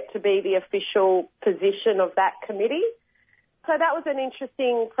get to be the official position of that committee. So that was an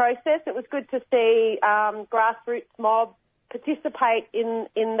interesting process. It was good to see grassroots mob participate in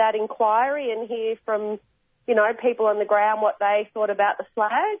that inquiry and hear from, you know, people on the ground what they thought about the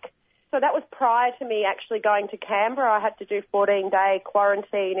flag. So that was prior to me actually going to Canberra. I had to do 14-day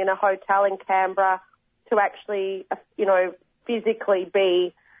quarantine in a hotel in Canberra to actually, you know, physically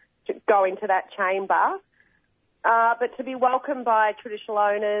go into that chamber. But to be welcomed by traditional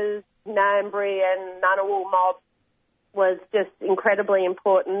owners, Ngambri and Ngunnawal mob was just incredibly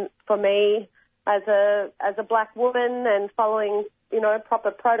important for me as a black woman and following, you know,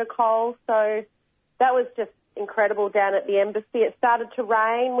 proper protocol. So that was just incredible down at the embassy. It started to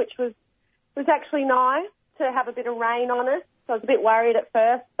rain, which was actually nice to have a bit of rain on us. So I was a bit worried at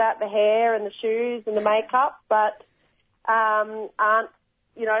first about the hair and the shoes and the makeup, but Aunt,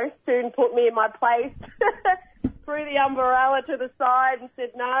 you know, soon put me in my place, threw the umbrella to the side and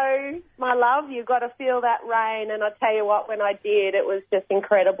said, no, my love, you've got to feel that rain. And I tell you what, when I did, it was just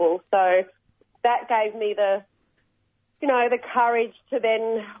incredible. So that gave me the courage to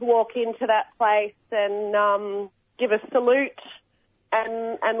then walk into that place and give a salute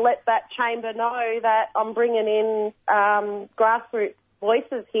and let that chamber know that I'm bringing in grassroots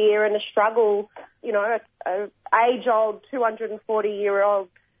voices here and a struggle, you know, a age-old, 240-year-old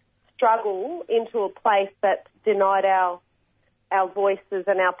struggle into a place that denied our voices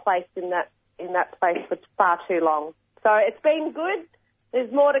and our place in that place for far too long. So it's been good.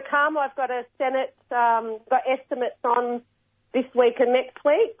 There's more to come. I've got a Senate, got estimates on this week and next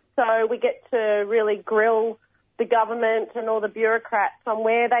week, so we get to really grill the government and all the bureaucrats on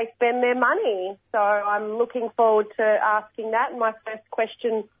where they spend their money. So I'm looking forward to asking that. And my first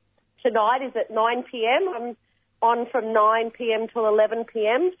question tonight is at 9 p.m. I'm on from 9 p.m. till 11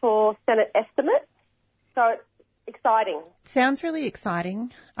 p.m. for Senate estimates. So it's exciting. Sounds really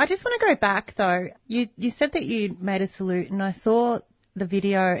exciting. I just want to go back, though. You said that you made a salute, and I saw the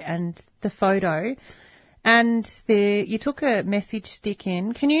video and the photo, and you took a message stick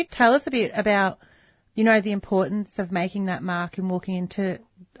in. Can you tell us a bit about, you know, the importance of making that mark and walking into,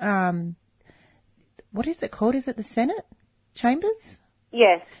 what is it called? Is it the Senate chambers?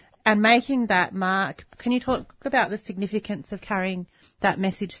 Yes. And making that mark. Can you talk about the significance of carrying that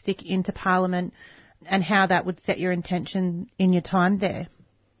message stick into Parliament and how that would set your intention in your time there?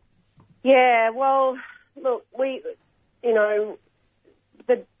 Yeah, well, look, you know,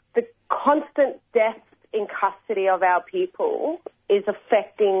 the constant death in custody of our people is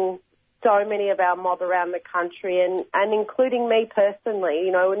affecting so many of our mob around the country, and including me personally.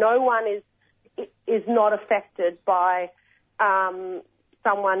 You know, no one is not affected by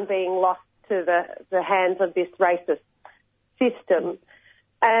someone being lost to the hands of this racist system.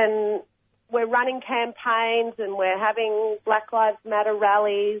 And we're running campaigns and we're having Black Lives Matter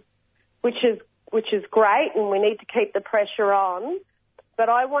rallies, which is great, and we need to keep the pressure on. But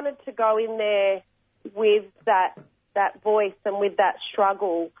I wanted to go in there with that voice and with that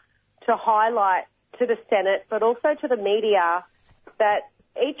struggle to highlight to the Senate, but also to the media, that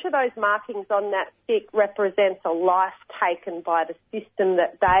each of those markings on that stick represents a life taken by the system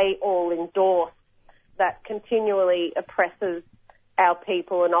that they all endorse, that continually oppresses our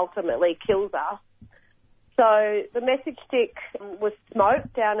people and ultimately kills us. So the message stick was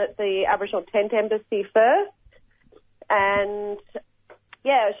smoked down at the Aboriginal Tent Embassy first, and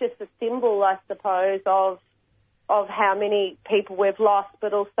yeah, it's just a symbol, I suppose, of how many people we've lost,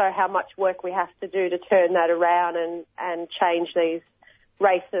 but also how much work we have to do to turn that around and change these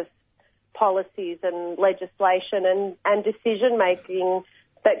racist policies and legislation and decision-making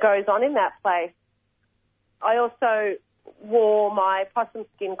that goes on in that place. I also wore my possum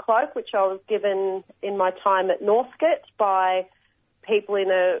skin cloak, which I was given in my time at Northcote by people in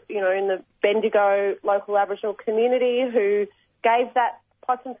the Bendigo local Aboriginal community who gave that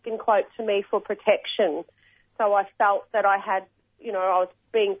possum skin cloak to me for protection. So I felt that I was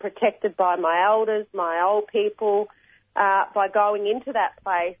being protected by my elders, my old people, by going into that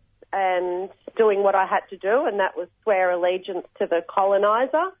place and doing what I had to do, and that was swear allegiance to the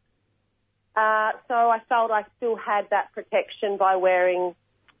coloniser. So I felt I still had that protection by wearing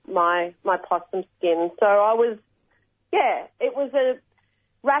my possum skin. So it was a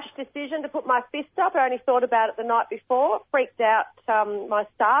rash decision to put my fist up. I only thought about it the night before. It freaked out my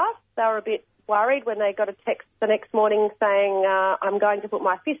staff. They were a bit worried when they got a text the next morning saying, I'm going to put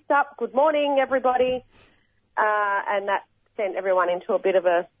my fist up. Good morning, everybody. And that sent everyone into a bit of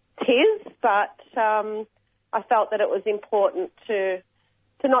a his, but I felt that it was important to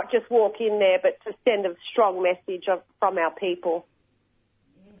not just walk in there, but to send a strong message from our people.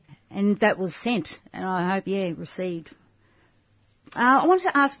 And that was sent, and I hope, received. I wanted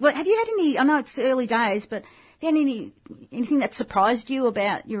to ask, have you had any, I know it's early days, but have you had anything that surprised you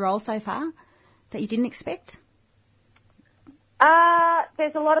about your role so far that you didn't expect?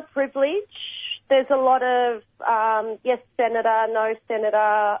 There's a lot of privilege. There's a lot of, yes, Senator, no,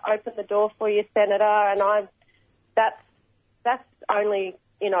 Senator, open the door for you, Senator, and that's only,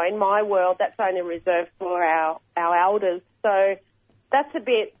 in my world, that's only reserved for our elders. So that's a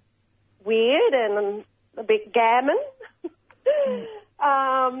bit weird and a bit gammon.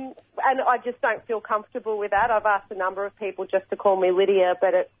 And I just don't feel comfortable with that. I've asked a number of people just to call me Lydia,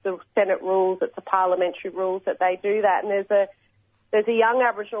 but it's the Senate rules, it's the parliamentary rules that they do that. And there's a young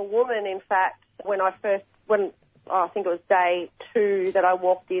Aboriginal woman, in fact, I think it was day 2 that I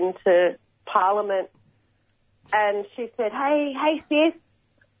walked into Parliament, and she said, hey sis,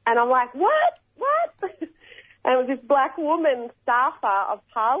 and I'm like, what? And it was this black woman, staffer of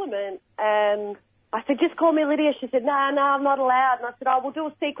Parliament, and I said, just call me Lydia. She said, no, I'm not allowed. And I said, we'll do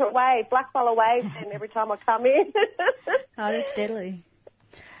a secret wave, blackfella wave, then every time I come in. Oh, that's deadly.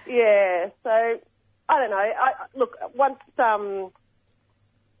 Yeah, so I don't know. Look, once,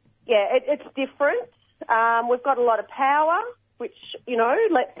 it's different. We've got a lot of power, which,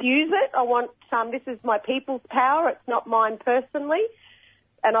 let's use it. I want, this is my people's power. It's not mine personally.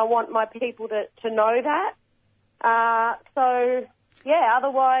 And I want my people to know that.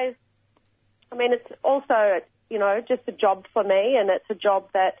 Otherwise, it's also, just a job for me, and it's a job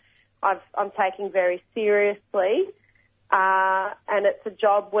that I'm taking very seriously. And it's a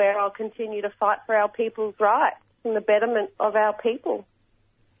job where I'll continue to fight for our people's rights and the betterment of our people.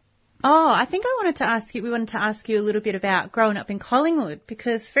 Oh, I think we wanted to ask you a little bit about growing up in Collingwood,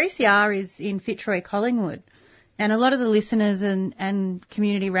 because 3CR is in Fitzroy, Collingwood, and a lot of the listeners and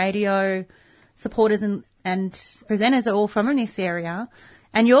community radio supporters and presenters are all from this area.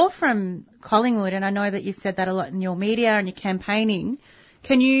 And you're from Collingwood, and I know that you've said that a lot in your media and your campaigning.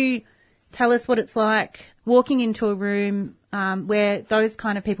 Can you tell us what it's like walking into a room where those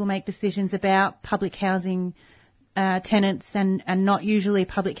kind of people make decisions about public housing tenants and not usually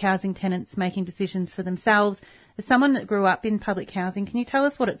public housing tenants making decisions for themselves? As someone that grew up in public housing, can you tell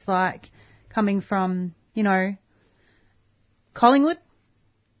us what it's like coming from, Collingwood,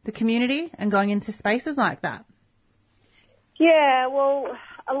 the community, and going into spaces like that? Yeah, well,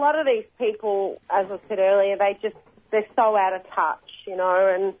 a lot of these people, as I said earlier, they're so out of touch,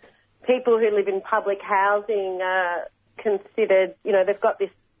 and people who live in public housing are considered, they've got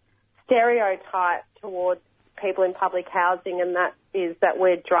this stereotype towards people in public housing, and that is that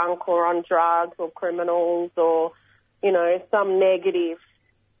we're drunk or on drugs or criminals or, some negative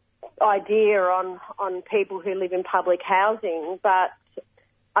idea on people who live in public housing. But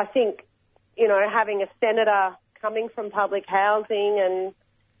I think, having a senator coming from public housing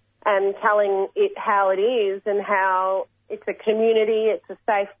and telling it how it is and how it's a community, it's a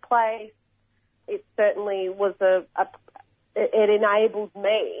safe place. It certainly was it enabled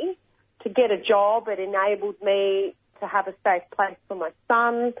me to get a job. It enabled me to have a safe place for my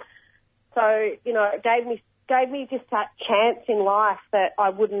son. So, it gave me just that chance in life that I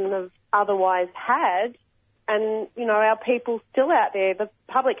wouldn't have otherwise had. And, our people still out there, the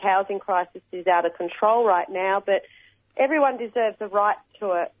public housing crisis is out of control right now, but everyone deserves a right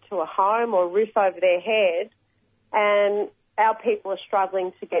to a home or a roof over their head, and our people are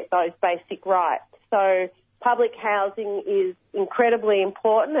struggling to get those basic rights. So public housing is incredibly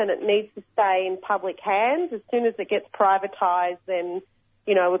important, and it needs to stay in public hands. As soon as it gets privatised, then,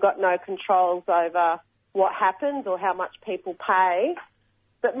 we've got no controls over what happens or how much people pay.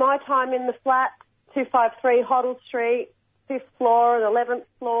 But my time in the flat, 253 Hoddle Street, 5th floor and 11th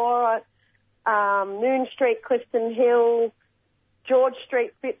floor, Moon Street, Clifton Hill, George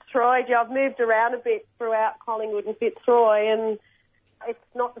Street, Fitzroy. I've moved around a bit throughout Collingwood and Fitzroy, and it's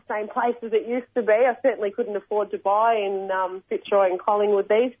not the same place as it used to be. I certainly couldn't afford to buy in Fitzroy and Collingwood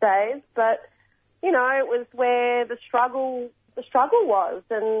these days, but, it was where the struggle was,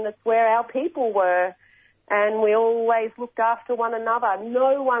 and it's where our people were, and we always looked after one another.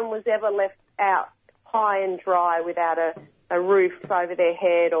 No one was ever left out high and dry without a roof over their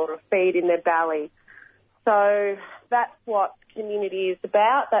head or a feed in their belly. So that's what community is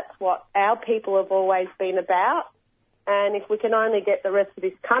about. That's what our people have always been about. And if we can only get the rest of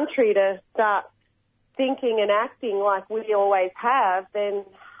this country to start thinking and acting like we always have, then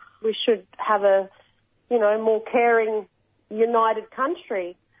we should have a, more caring, united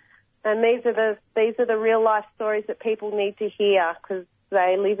country. And these are the real life stories that people need to hear, because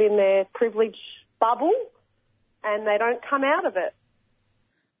They live in their privilege bubble and they don't come out of it.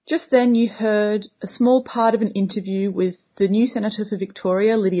 Just then you heard a small part of an interview with the new Senator for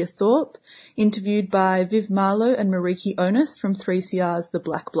Victoria, Lydia Thorpe, interviewed by Viv Marlowe and Mariki Onus from 3CR's The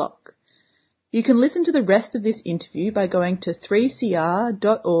Black Bloc. You can listen to the rest of this interview by going to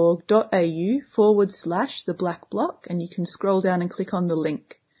 3cr.org.au/The Black Bloc, and you can scroll down and click on the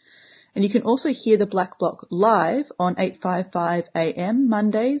link. And you can also hear The Black Bloc live on 855 AM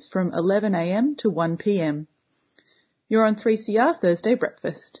Mondays from 11 AM to 1 PM. You're on 3CR Thursday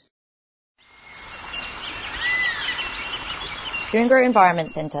Breakfast. Goongerah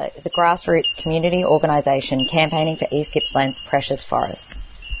Environment Centre is a grassroots community organisation campaigning for East Gippsland's precious forests.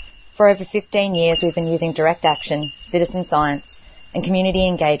 For over 15 years, we've been using direct action, citizen science and community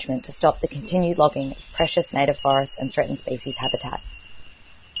engagement to stop the continued logging of precious native forests and threatened species habitat.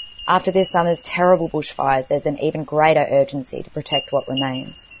 After this summer's terrible bushfires, there's an even greater urgency to protect what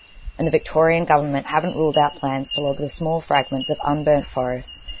remains, and the Victorian government haven't ruled out plans to log the small fragments of unburnt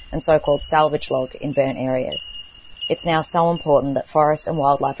forests and so-called salvage log in burnt areas. It's now so important that forests and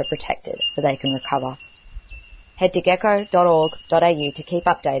wildlife are protected so they can recover. Head to gecko.org.au to keep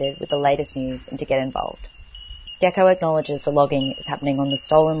updated with the latest news and to get involved. Gecko acknowledges the logging is happening on the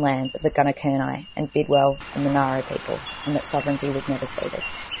stolen lands of the Gunnakurnai and Bidwell and Monaro people, and that sovereignty was never ceded.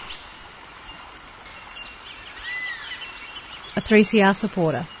 A 3CR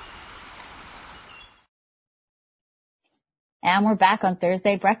supporter. And we're back on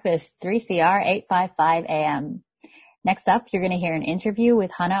Thursday Breakfast, 3CR 855 AM. Next up, you're going to hear an interview with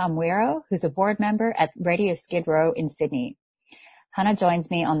Hannah Amwiro, who's a board member at Radio Skid Row in Sydney. Hannah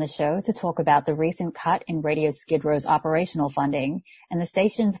joins me on the show to talk about the recent cut in Radio Skid Row's operational funding and the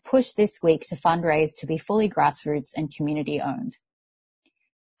station's push this week to fundraise to be fully grassroots and community owned.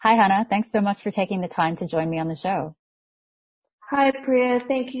 Hi, Hannah. Thanks so much for taking the time to join me on the show. Hi, Priya.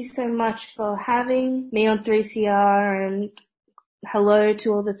 Thank you so much for having me on 3CR, and hello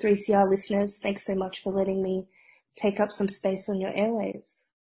to all the 3CR listeners. Thanks so much for letting me take up some space on your airwaves.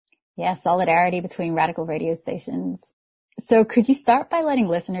 Yeah, solidarity between radical radio stations. So could you start by letting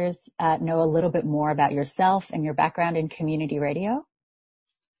listeners know a little bit more about yourself and your background in community radio?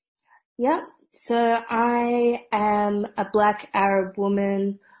 Yeah, so I am a Black Arab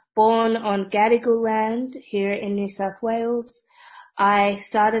woman born on Gadigal land here in New South Wales. I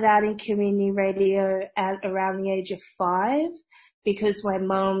started out in community radio at around the age of 5 because my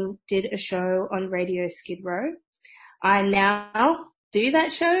mum did a show on Radio Skid Row. I now do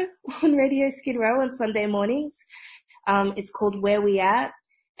that show on Radio Skid Row on Sunday mornings. It's called Where We At,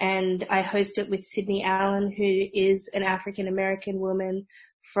 and I host it with Sydney Allen, who is an African-American woman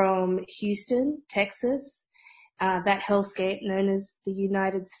from Houston, Texas, that hellscape known as the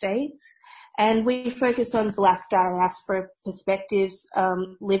United States. And we focus on Black diaspora perspectives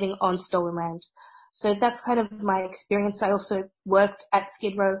living on stolen land. So that's kind of my experience. I also worked at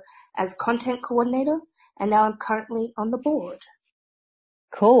Skid Row as content coordinator, and now I'm currently on the board.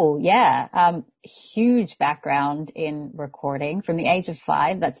 Cool. Yeah. Huge background in recording from the age of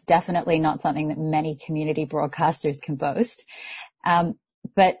 5. That's definitely not something that many community broadcasters can boast.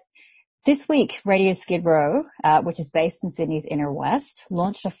 But this week, Radio Skid Row, which is based in Sydney's Inner West,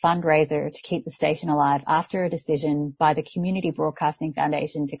 launched a fundraiser to keep the station alive after a decision by the Community Broadcasting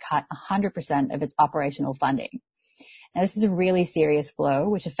Foundation to cut 100% of its operational funding. Now, this is a really serious blow,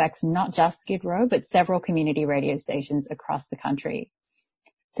 which affects not just Skid Row, but several community radio stations across the country.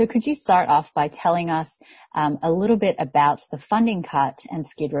 So could you start off by telling us a little bit about the funding cut and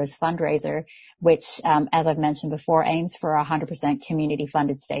Skid Row's fundraiser, which, as I've mentioned before, aims for a 100%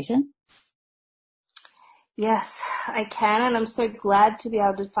 community-funded station? Yes, I can, and I'm so glad to be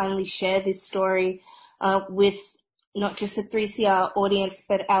able to finally share this story with not just the 3CR audience,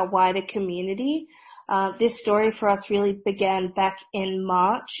 but our wider community. This story for us really began back in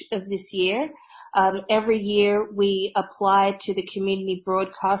March of this year. Every year we apply to the Community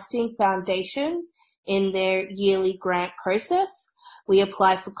Broadcasting Foundation in their yearly grant process. We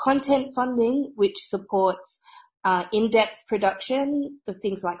apply for content funding, which supports in-depth production of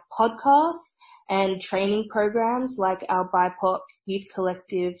things like podcasts and training programs like our BIPOC youth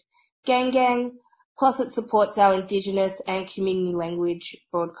collective Gang Gang. Plus it supports our Indigenous and community language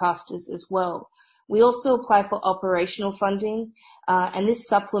broadcasters as well. We also apply for operational funding, and this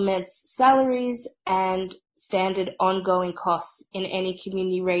supplements salaries and standard ongoing costs in any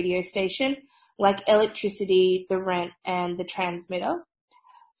community radio station, like electricity, the rent, and the transmitter.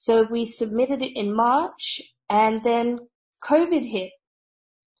 So we submitted it in March, and then COVID hit,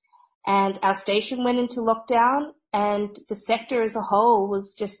 and our station went into lockdown, and the sector as a whole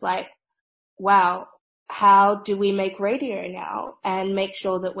was just like, wow, how do we make radio now and make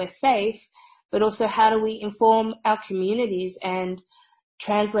sure that we're safe, but also how do we inform our communities and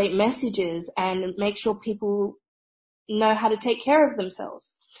translate messages and make sure people know how to take care of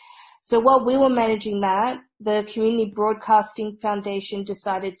themselves. So while we were managing that, the Community Broadcasting Foundation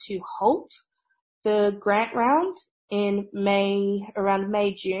decided to halt the grant round in around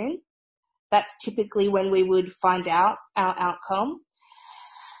May, June. That's typically when we would find out our outcome.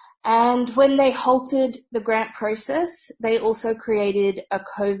 And when they halted the grant process, they also created a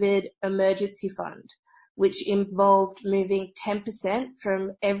COVID emergency fund, which involved moving 10%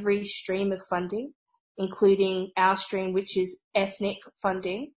 from every stream of funding, including our stream, which is ethnic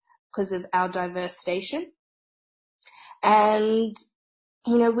funding because of our diverse station. And,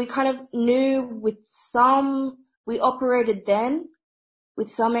 we kind of knew we operated then with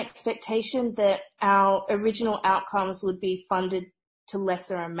some expectation that our original outcomes would be funded to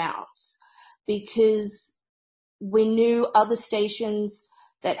lesser amounts, because we knew other stations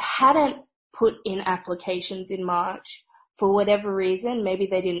that hadn't put in applications in March for whatever reason, maybe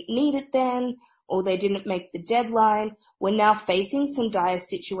they didn't need it then or they didn't make the deadline, were now facing some dire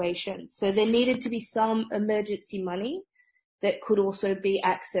situations. So there needed to be some emergency money that could also be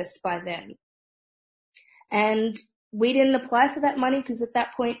accessed by them. And we didn't apply for that money because at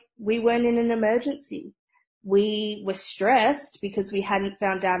that point we weren't in an emergency. We were stressed because we hadn't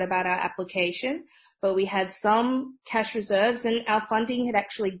found out about our application, but we had some cash reserves and our funding had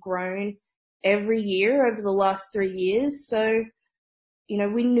actually grown every year over the last 3 years. So,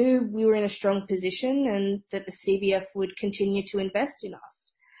 we knew we were in a strong position and that the CBF would continue to invest in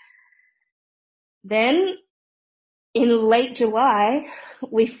us. Then, in late July,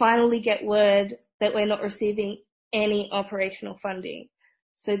 we finally get word that we're not receiving any operational funding.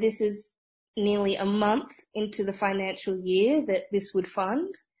 So this is nearly a month into the financial year that this would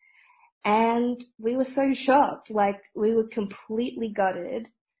fund. And we were so shocked, we were completely gutted,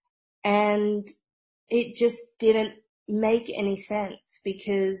 and it just didn't make any sense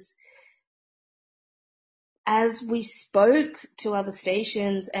because as we spoke to other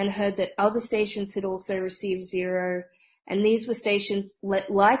stations and heard that other stations had also received zero, and these were stations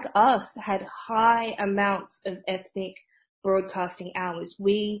like us had high amounts of ethnic broadcasting hours.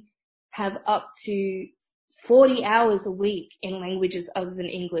 We have up to 40 hours a week in languages other than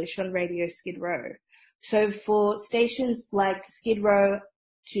English on Radio Skid Row. So for stations like Skid Row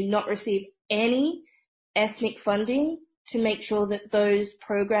to not receive any ethnic funding to make sure that those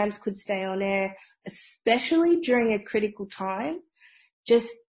programs could stay on air, especially during a critical time, just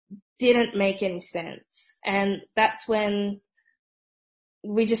didn't make any sense. And that's when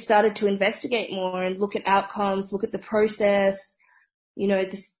we just started to investigate more and look at outcomes, look at the process.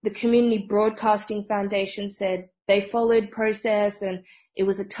 The Community Broadcasting Foundation said they followed process and it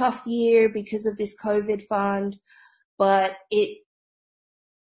was a tough year because of this COVID fund, but it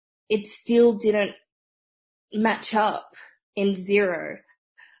still didn't match up in zero.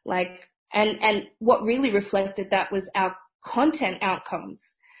 And what really reflected that was our content outcomes,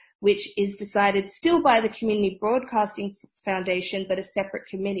 which is decided still by the Community Broadcasting Foundation, but a separate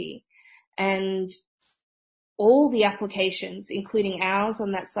committee. And all the applications, including ours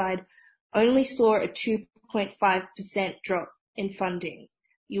on that side, only saw a 2.5% drop in funding.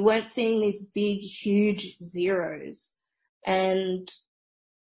 You weren't seeing these big, huge zeros. And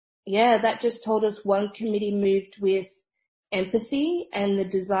that just told us one committee moved with empathy and the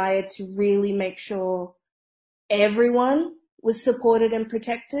desire to really make sure everyone was supported and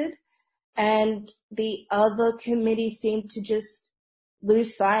protected. And the other committee seemed to just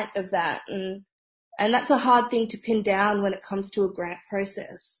lose sight of that. And that's a hard thing to pin down when it comes to a grant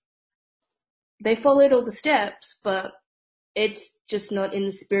process. They followed all the steps, but it's just not in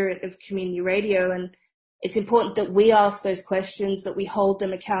the spirit of community radio. And it's important that we ask those questions, that we hold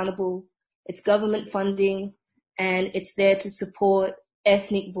them accountable. It's government funding, and it's there to support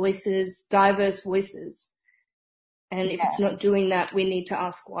ethnic voices, diverse voices. And if it's not doing that, we need to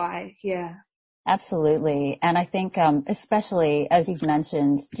ask why. Yeah. Absolutely. And I think, especially as you've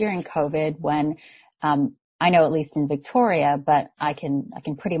mentioned during COVID, when, I know at least in Victoria, but I can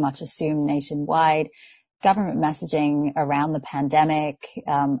pretty much assume nationwide, government messaging around the pandemic,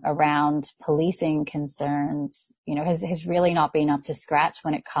 around policing concerns, has really not been up to scratch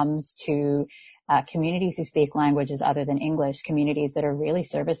when it comes to communities who speak languages other than English, communities that are really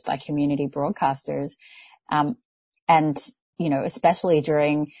serviced by community broadcasters. And, especially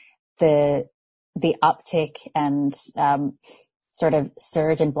during the uptick and sort of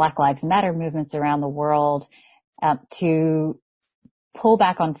surge in Black Lives Matter movements around the world, to pull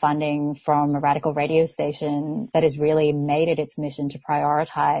back on funding from a radical radio station that has really made it its mission to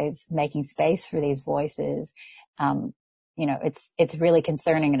prioritize making space for these voices, it's really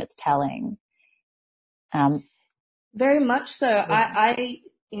concerning and it's telling. Very much so. I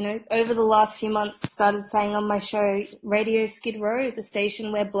over the last few months started saying on my show, Radio Skid Row, the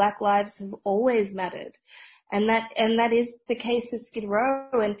station where Black lives have always mattered. And that is the case of Skid Row.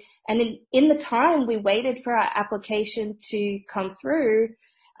 And in the time we waited for our application to come through,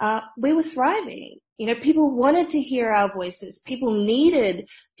 we were thriving. People wanted to hear our voices. People needed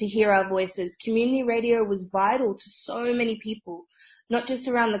to hear our voices. Community radio was vital to so many people, not just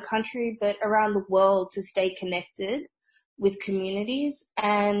around the country, but around the world, to stay connected with communities.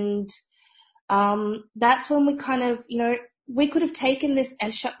 And that's when we kind of, we could have taken this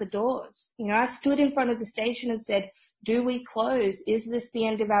and shut the doors. I stood in front of the station and said, do we close? Is this the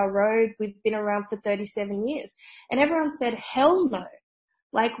end of our road? We've been around for 37 years. And everyone said, hell no.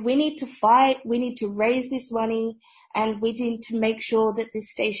 Like, we need to fight, we need to raise this money, and we need to make sure that this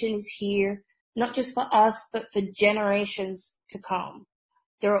station is here, not just for us, but for generations to come.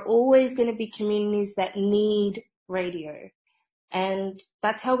 There are always going to be communities that need radio. And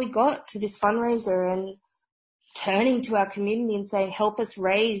that's how we got to this fundraiser and turning to our community and saying, help us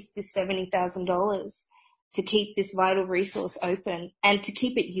raise this $70,000 to keep this vital resource open and to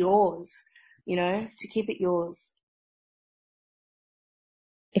keep it yours, to keep it yours.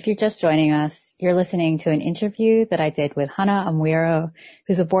 If you're just joining us, you're listening to an interview that I did with Hannah Amwiro,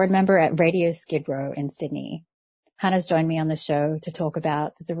 who's a board member at Radio Skid Row in Sydney. Hannah's joined me on the show to talk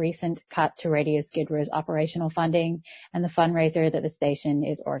about the recent cut to Radio Skid Row's operational funding and the fundraiser that the station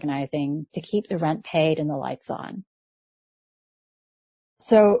is organizing to keep the rent paid and the lights on.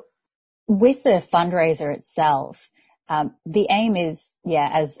 So with the fundraiser itself, the aim is,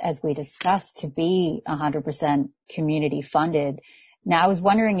 as we discussed, to be 100% community funded. Now, I was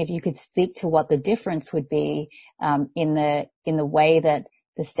wondering if you could speak to what the difference would be in the way that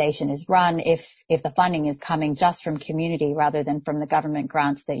the station is run if the funding is coming just from community rather than from the government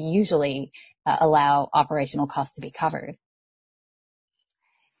grants that usually allow operational costs to be covered.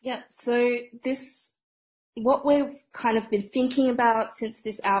 Yeah, so what we've kind of been thinking about since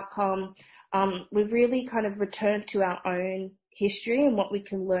this outcome, we've really kind of returned to our own history and what we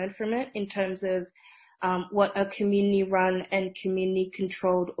can learn from it in terms of what a community-run and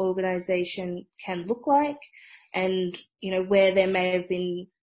community-controlled organization can look like, and, where there may have been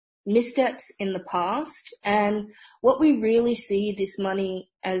missteps in the past. And what we really see this money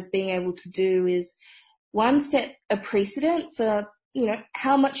as being able to do is, one, set a precedent for,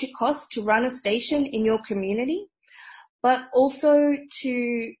 how much it costs to run a station in your community, but also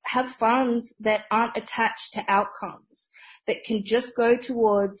to have funds that aren't attached to outcomes, that can just go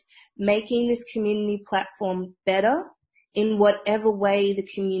towards making this community platform better in whatever way the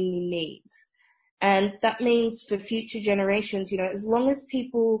community needs. And that means for future generations, as long as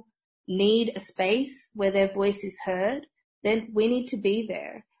people need a space where their voice is heard, then we need to be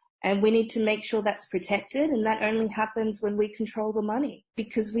there. And we need to make sure that's protected, and that only happens when we control the money,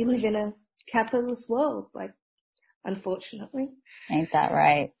 because we live in a capitalist world, unfortunately. Ain't that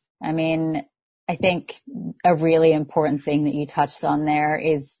right? I mean, I think a really important thing that you touched on there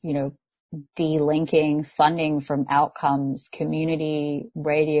is, delinking funding from outcomes. Community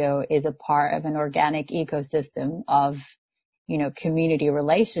radio is a part of an organic ecosystem of, community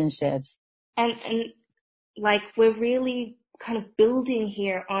relationships. And we're really kind of building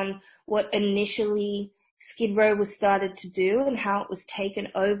here on what initially Skid Row was started to do and how it was taken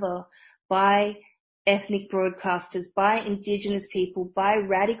over by ethnic broadcasters, by Indigenous people, by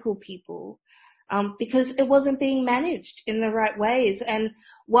radical people, because it wasn't being managed in the right ways. And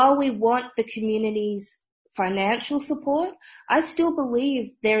while we want the community's financial support, I still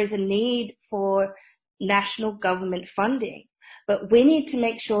believe there is a need for national government funding. But we need to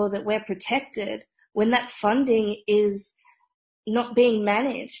make sure that we're protected when that funding is not being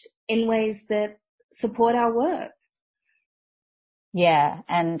managed in ways that support our work. Yeah,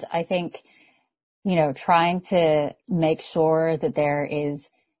 and I think, trying to make sure that there is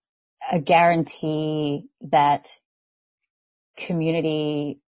a guarantee that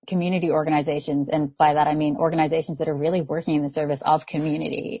community organizations, and by that I mean organizations that are really working in the service of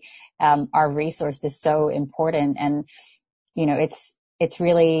community, are resourced is so important. And, it's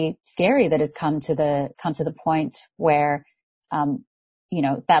really scary that it's come to the point where,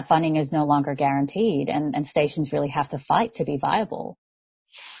 that funding is no longer guaranteed, and stations really have to fight to be viable.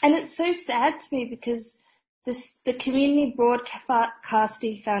 And it's so sad to me because the Community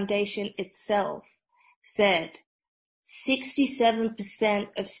Broadcasting Foundation itself said 67%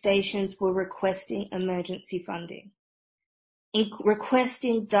 of stations were requesting emergency funding.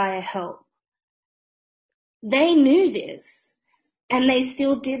 requesting dire help. They knew this, and they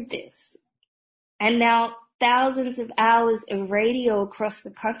still did this. And now thousands of hours of radio across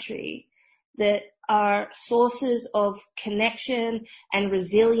the country that are sources of connection and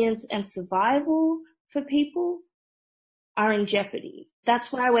resilience and survival for people are in jeopardy.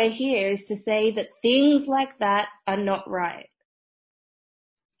 That's why we're here, is to say that things like that are not right.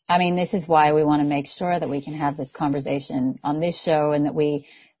 I mean, this is why we want to make sure that we can have this conversation on this show, and that we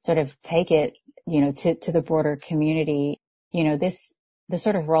sort of take it, to the broader community. The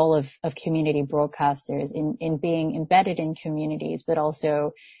sort of role of community broadcasters in being embedded in communities, but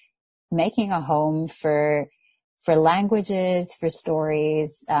also making a home for languages, for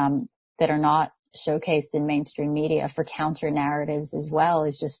stories, that are not showcased in mainstream media, for counter narratives as well,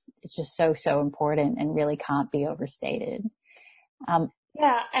 it's just so important and really can't be overstated.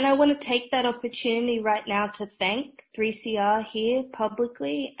 Yeah, and I want to take that opportunity right now to thank 3CR here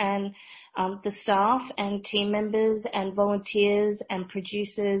publicly, and the staff and team members and volunteers and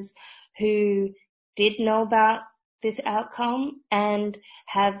producers who did know about this outcome and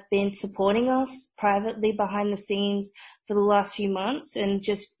have been supporting us privately behind the scenes for the last few months, and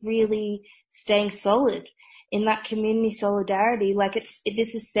just really staying solid in that community solidarity. Like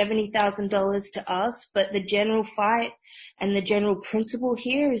this is $70,000 to us, but the general fight and the general principle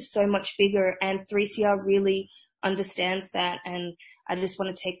here is so much bigger, and 3CR really understands that. And I just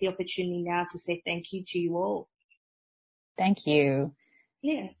want to take the opportunity now to say thank you to you all. Thank you.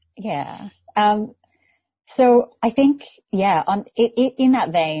 Yeah. Yeah. So I think, in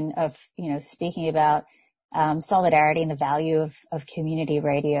that vein of, speaking about solidarity and the value of community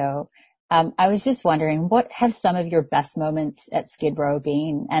radio, I was just wondering, what have some of your best moments at Skid Row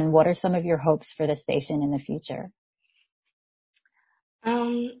been, and what are some of your hopes for the station in the future?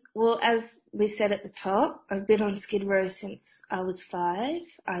 Well, as we said at the top, I've been on Skid Row since I was 5.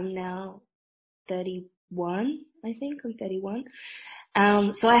 I'm now 31, I think. I'm 31.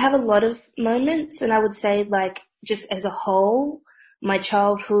 So I have a lot of moments, and I would say, like, just as a whole, my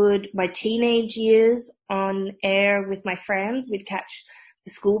childhood, my teenage years on air with my friends, we'd catch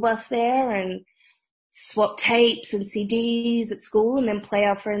the school bus there and swap tapes and CDs at school and then play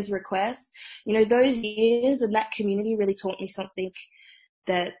our friends' requests. Those years and that community really taught me something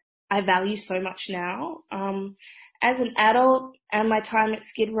that I value so much now. As an adult and my time at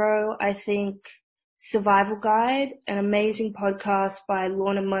Skid Row, I think Survival Guide, an amazing podcast by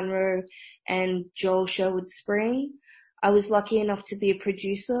Lorna Munro and Joel Sherwood Spring. I was lucky enough to be a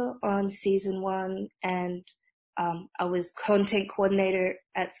producer on season 1, and I was content coordinator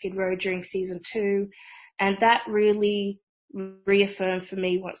at Skid Row during season 2, and that really reaffirmed for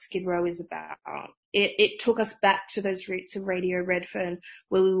me what Skid Row is about. It took us back to those roots of Radio Redfern,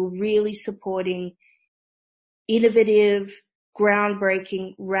 where we were really supporting innovative,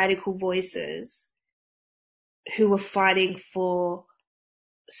 groundbreaking, radical voices who were fighting for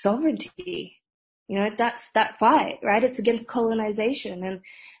sovereignty. That's that fight, right? It's against colonization,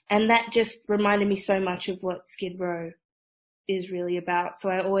 and that just reminded me so much of what Skid Row is really about. So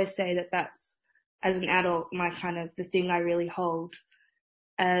I always say that that's, as an adult, my kind of the thing I really hold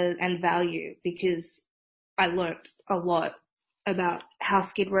and value, because I learnt a lot about how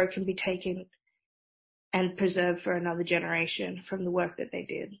Skid Row can be taken and preserved for another generation from the work that they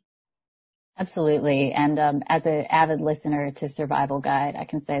did. Absolutely. And as an avid listener to Survival Guide, I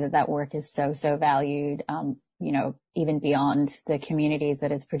can say that work is so valued, even beyond the communities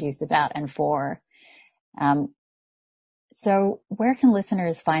that it's produced about and for. So where can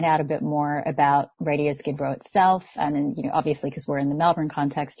listeners find out a bit more about Radio Skid Row itself? And, obviously, because we're in the Melbourne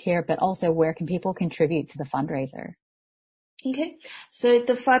context here, but also where can people contribute to the fundraiser? Okay. So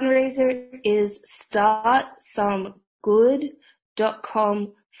the fundraiser is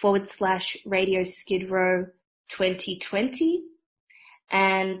startsomegood.com/Radio Skid Row 2020.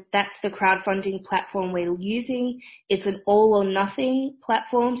 And that's the crowdfunding platform we're using. It's an all or nothing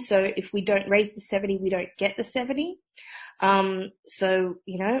platform. So if we don't raise the 70, we don't get the 70. So,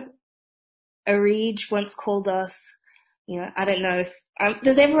 Arij once called us, I don't know if,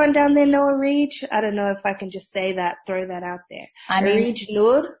 does everyone down there know Arij? I don't know if I can just say that, throw that out there. Arij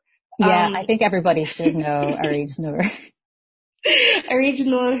Noor. Yeah, I think everybody should know Arij Noor. Arij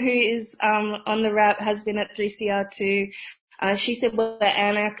Noor, who is on the rap, has been at 3CR too. She said, we're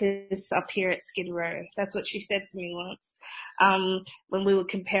anarchists up here at Skid Row. That's what she said to me once. When we were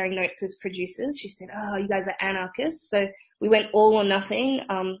comparing notes as producers, she said, oh, you guys are anarchists. So we went all or nothing.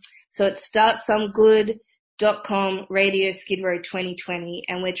 So it's startsomegood.com Radio Skid Row 2020,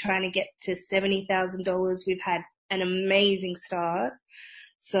 and we're trying to get to $70,000. We've had an amazing start.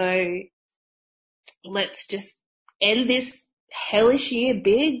 So let's just end this hellish year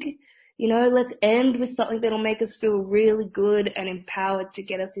big. You know, let's end with something that'll make us feel really good and empowered to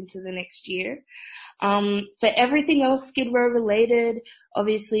get us into the next year. For everything else Skid Row related,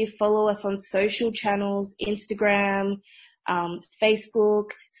 obviously follow us on social channels, Instagram, Facebook.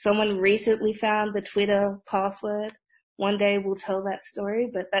 Someone recently found the Twitter password. One day we'll tell that story,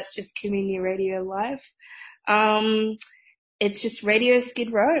 but that's just Community Radio Live. It's just Radio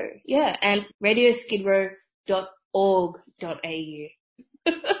Skid Row. Yeah, and radioskidrow.org.au.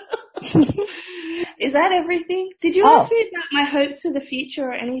 Is that everything? Did you ask me about my hopes for the future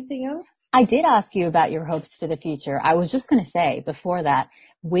or anything else? I did ask you about your hopes for the future. I was just going to say before that,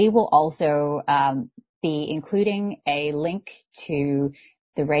 we will also be including a link to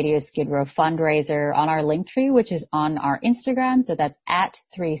the Radio Skid Row fundraiser on our Linktree, which is on our Instagram. So that's at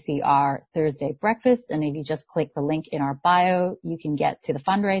 3CR Thursday Breakfast. And if you just click the link in our bio, you can get to the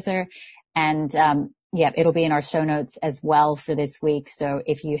fundraiser. And it'll be in our show notes as well for this week. So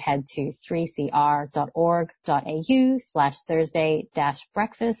if you head to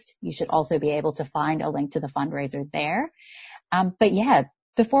 3cr.org.au/Thursday-breakfast, you should also be able to find a link to the fundraiser there. But yeah,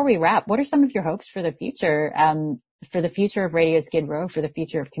 before we wrap, what are some of your hopes for the future of Radio Skid Row, for the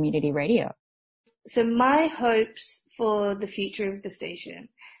future of community radio? So my hopes for the future of the station,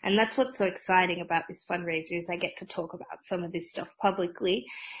 and that's what's so exciting about this fundraiser, is I get to talk about some of this stuff publicly,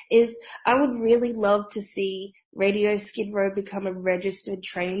 is I would really love to see Radio Skid Row become a registered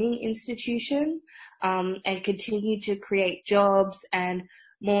training institution, and continue to create jobs and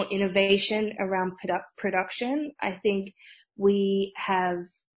more innovation around production. I think we have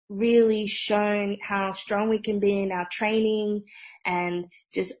really shown how strong we can be in our training and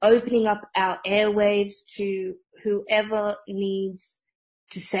just opening up our airwaves to whoever needs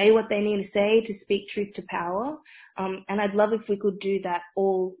to say what they need to say, to speak truth to power. And I'd love if we could do that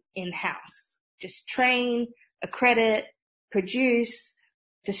all in-house. Just train, accredit, produce,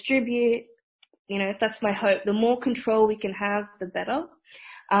 distribute. You know, that's my hope. The more control we can have, the better.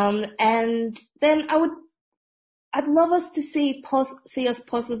 And then I'd love us to see us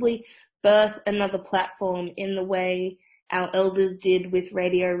possibly birth another platform in the way our elders did with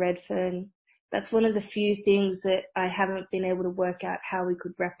Radio Redfern. That's one of the few things that I haven't been able to work out how we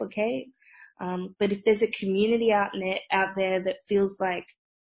could replicate. But if there's a community out there that feels like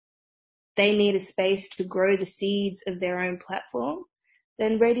they need a space to grow the seeds of their own platform,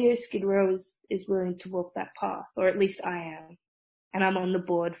 then Radio Skid Row is willing to walk that path, or at least I am. And I'm on the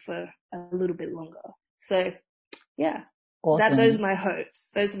board for a little bit longer. So, yeah, awesome. Those are my hopes.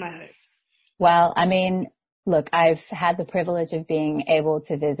 Well, I mean, look, I've had the privilege of being able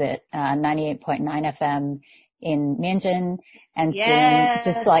to visit 98.9 FM in Mianjin and seeing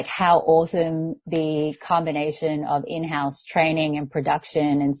just like how awesome the combination of in-house training and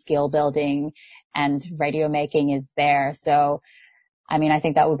production and skill building and radio making is there. So, I mean, I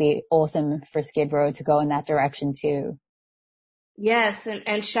think that would be awesome for Skid Row to go in that direction too. Yes,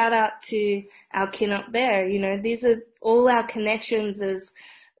 and shout out to our kin up there. You know, these are all our connections as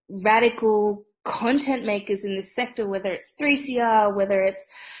radical content makers in this sector, whether it's 3CR, whether it's,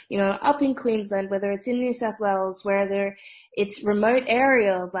 you know, up in Queensland, whether it's in New South Wales, whether it's remote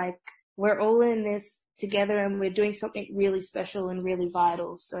area, like we're all in this together and we're doing something really special and really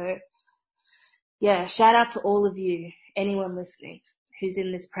vital. So yeah, shout out to all of you, anyone listening who's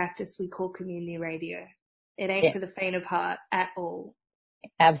in this practice we call community radio. It ain't for the faint of heart at all.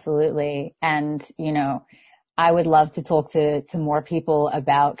 Absolutely. And, you know, I would love to talk to more people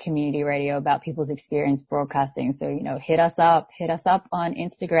about community radio, about people's experience broadcasting. So, you know, hit us up on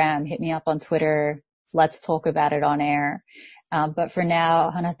Instagram, hit me up on Twitter. Let's talk about it on air. But for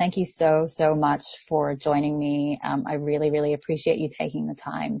now, Hannah, thank you so much for joining me. I really, really appreciate you taking the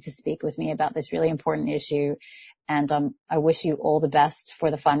time to speak with me about this really important issue. And I wish you all the best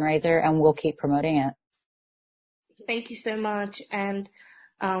for the fundraiser, and we'll keep promoting it. Thank you so much. And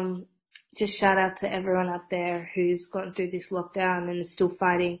just shout out to everyone out there who's gone through this lockdown and is still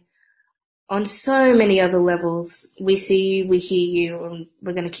fighting on so many other levels. We see you, we hear you, and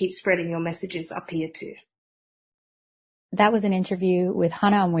we're going to keep spreading your messages up here too. That was an interview with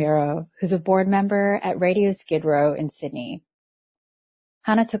Hannah Onwiro, who's a board member at Radio Skid Row in Sydney.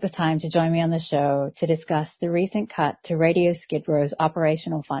 Hannah took the time to join me on the show to discuss the recent cut to Radio Skid Row's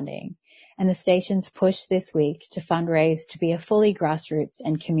operational funding and the station's push this week to fundraise to be a fully grassroots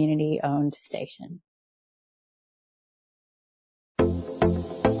and community-owned station.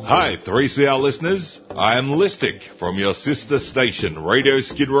 Hi, 3CR listeners. I am Listic from your sister station, Radio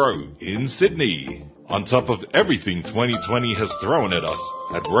Skid Row in Sydney. On top of everything 2020 has thrown at us,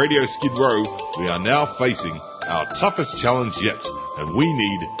 at Radio Skid Row, we are now facing our toughest challenge yet, and we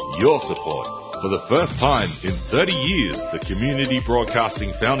need your support. For the first time in 30 years, the Community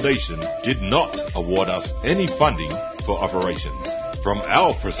Broadcasting Foundation did not award us any funding for operations. From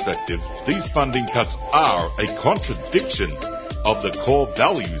our perspective, these funding cuts are a contradiction of the core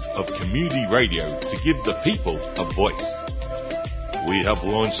values of community radio to give the people a voice. We have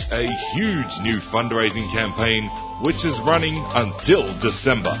launched a huge new fundraising campaign which is running until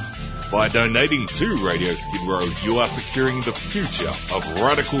December. By donating to Radio Skid Row, you are securing the future of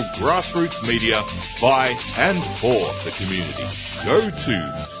radical grassroots media by and for the community. Go to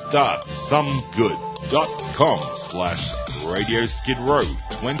startsomegood.com/Radio Skid Row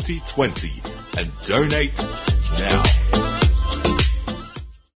 2020 and donate now.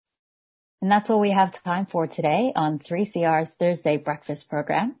 And that's all we have time for today on 3CR's Thursday Breakfast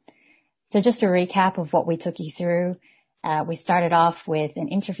program. So just a recap of what we took you through. We started off with an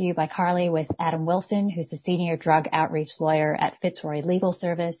interview by Carly with Adam Wilson, who's the senior drug outreach lawyer at Fitzroy Legal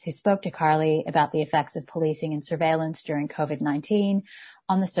Service, who spoke to Carly about the effects of policing and surveillance during COVID-19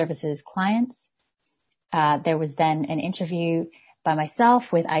 on the service's clients. There was then an interview by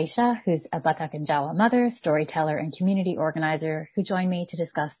myself with Aisha, who's a Batak and Jawa mother, storyteller, and community organizer, who joined me to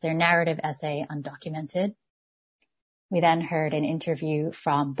discuss their narrative essay, Undocumented. We then heard an interview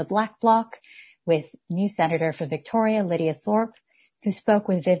from the Black Bloc with new Senator for Victoria, Lydia Thorpe, who spoke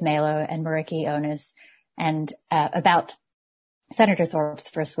with Viv Malo and Mariki Onus and about Senator Thorpe's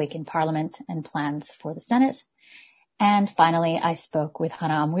first week in Parliament and plans for the Senate. And finally, I spoke with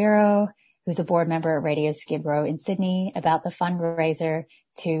Hannah Amwiro, who's a board member at Radio Skid Row in Sydney, about the fundraiser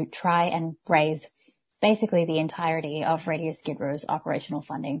to try and raise basically the entirety of Radio Skid Row's operational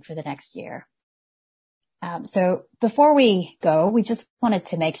funding for the next year. So before we go, we just wanted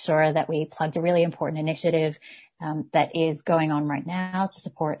to make sure that we plugged a really important initiative that is going on right now to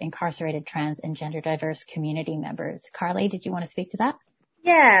support incarcerated trans and gender diverse community members. Carly, did you want to speak to that?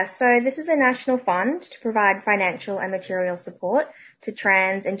 Yeah, so this is a national fund to provide financial and material support to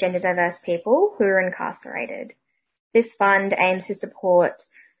trans and gender diverse people who are incarcerated. This fund aims to support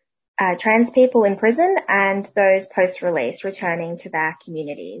trans people in prison and those post-release returning to their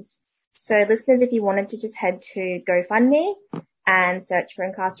communities. So listeners, if you wanted to just head to GoFundMe and search for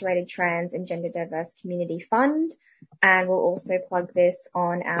Incarcerated Trans and Gender Diverse Community Fund, and we'll also plug this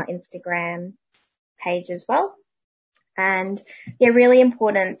on our Instagram page as well. And yeah, really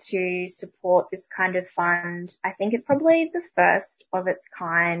important to support this kind of fund. I think it's probably the first of its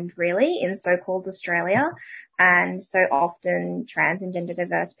kind really in so-called Australia. And so often trans and gender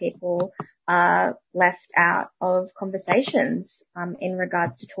diverse people are left out of conversations in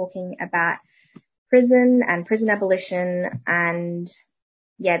regards to talking about prison and prison abolition. And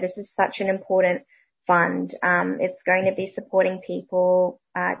yeah, this is such an important fund. It's going to be supporting people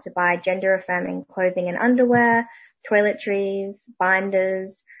to buy gender affirming clothing and underwear, toiletries,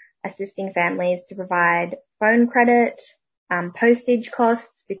 binders, assisting families to provide phone credit, postage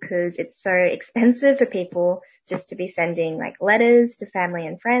costs because it's so expensive for people just to be sending like letters to family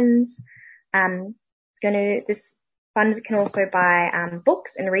and friends. This fund can also buy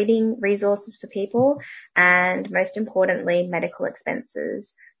books and reading resources for people, and most importantly, medical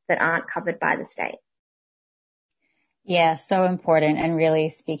expenses that aren't covered by the state. Yeah, so important, and really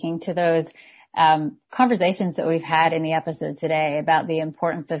speaking to those conversations that we've had in the episode today about the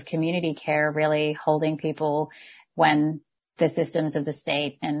importance of community care really holding people when the systems of the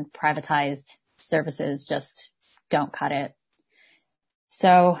state and privatized services just don't cut it.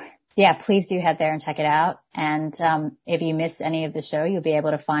 So yeah, please do head there and check it out. And if you miss any of the show, you'll be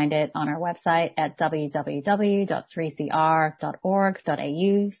able to find it on our website at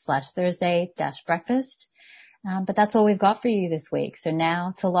www.3cr.org.au/Thursday-breakfast. But that's all we've got for you this week. So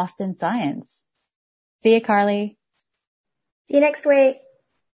now to Lost in Science. See you, Carly. See you next week.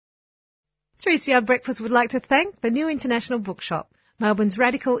 3CR Breakfast would like to thank the New International Bookshop, Melbourne's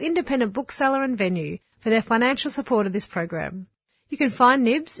radical independent bookseller and venue, for their financial support of this program. You can find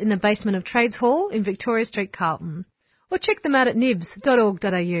Nibs in the basement of Trades Hall in Victoria Street, Carlton, or check them out at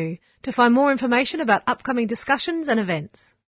nibs.org.au to find more information about upcoming discussions and events.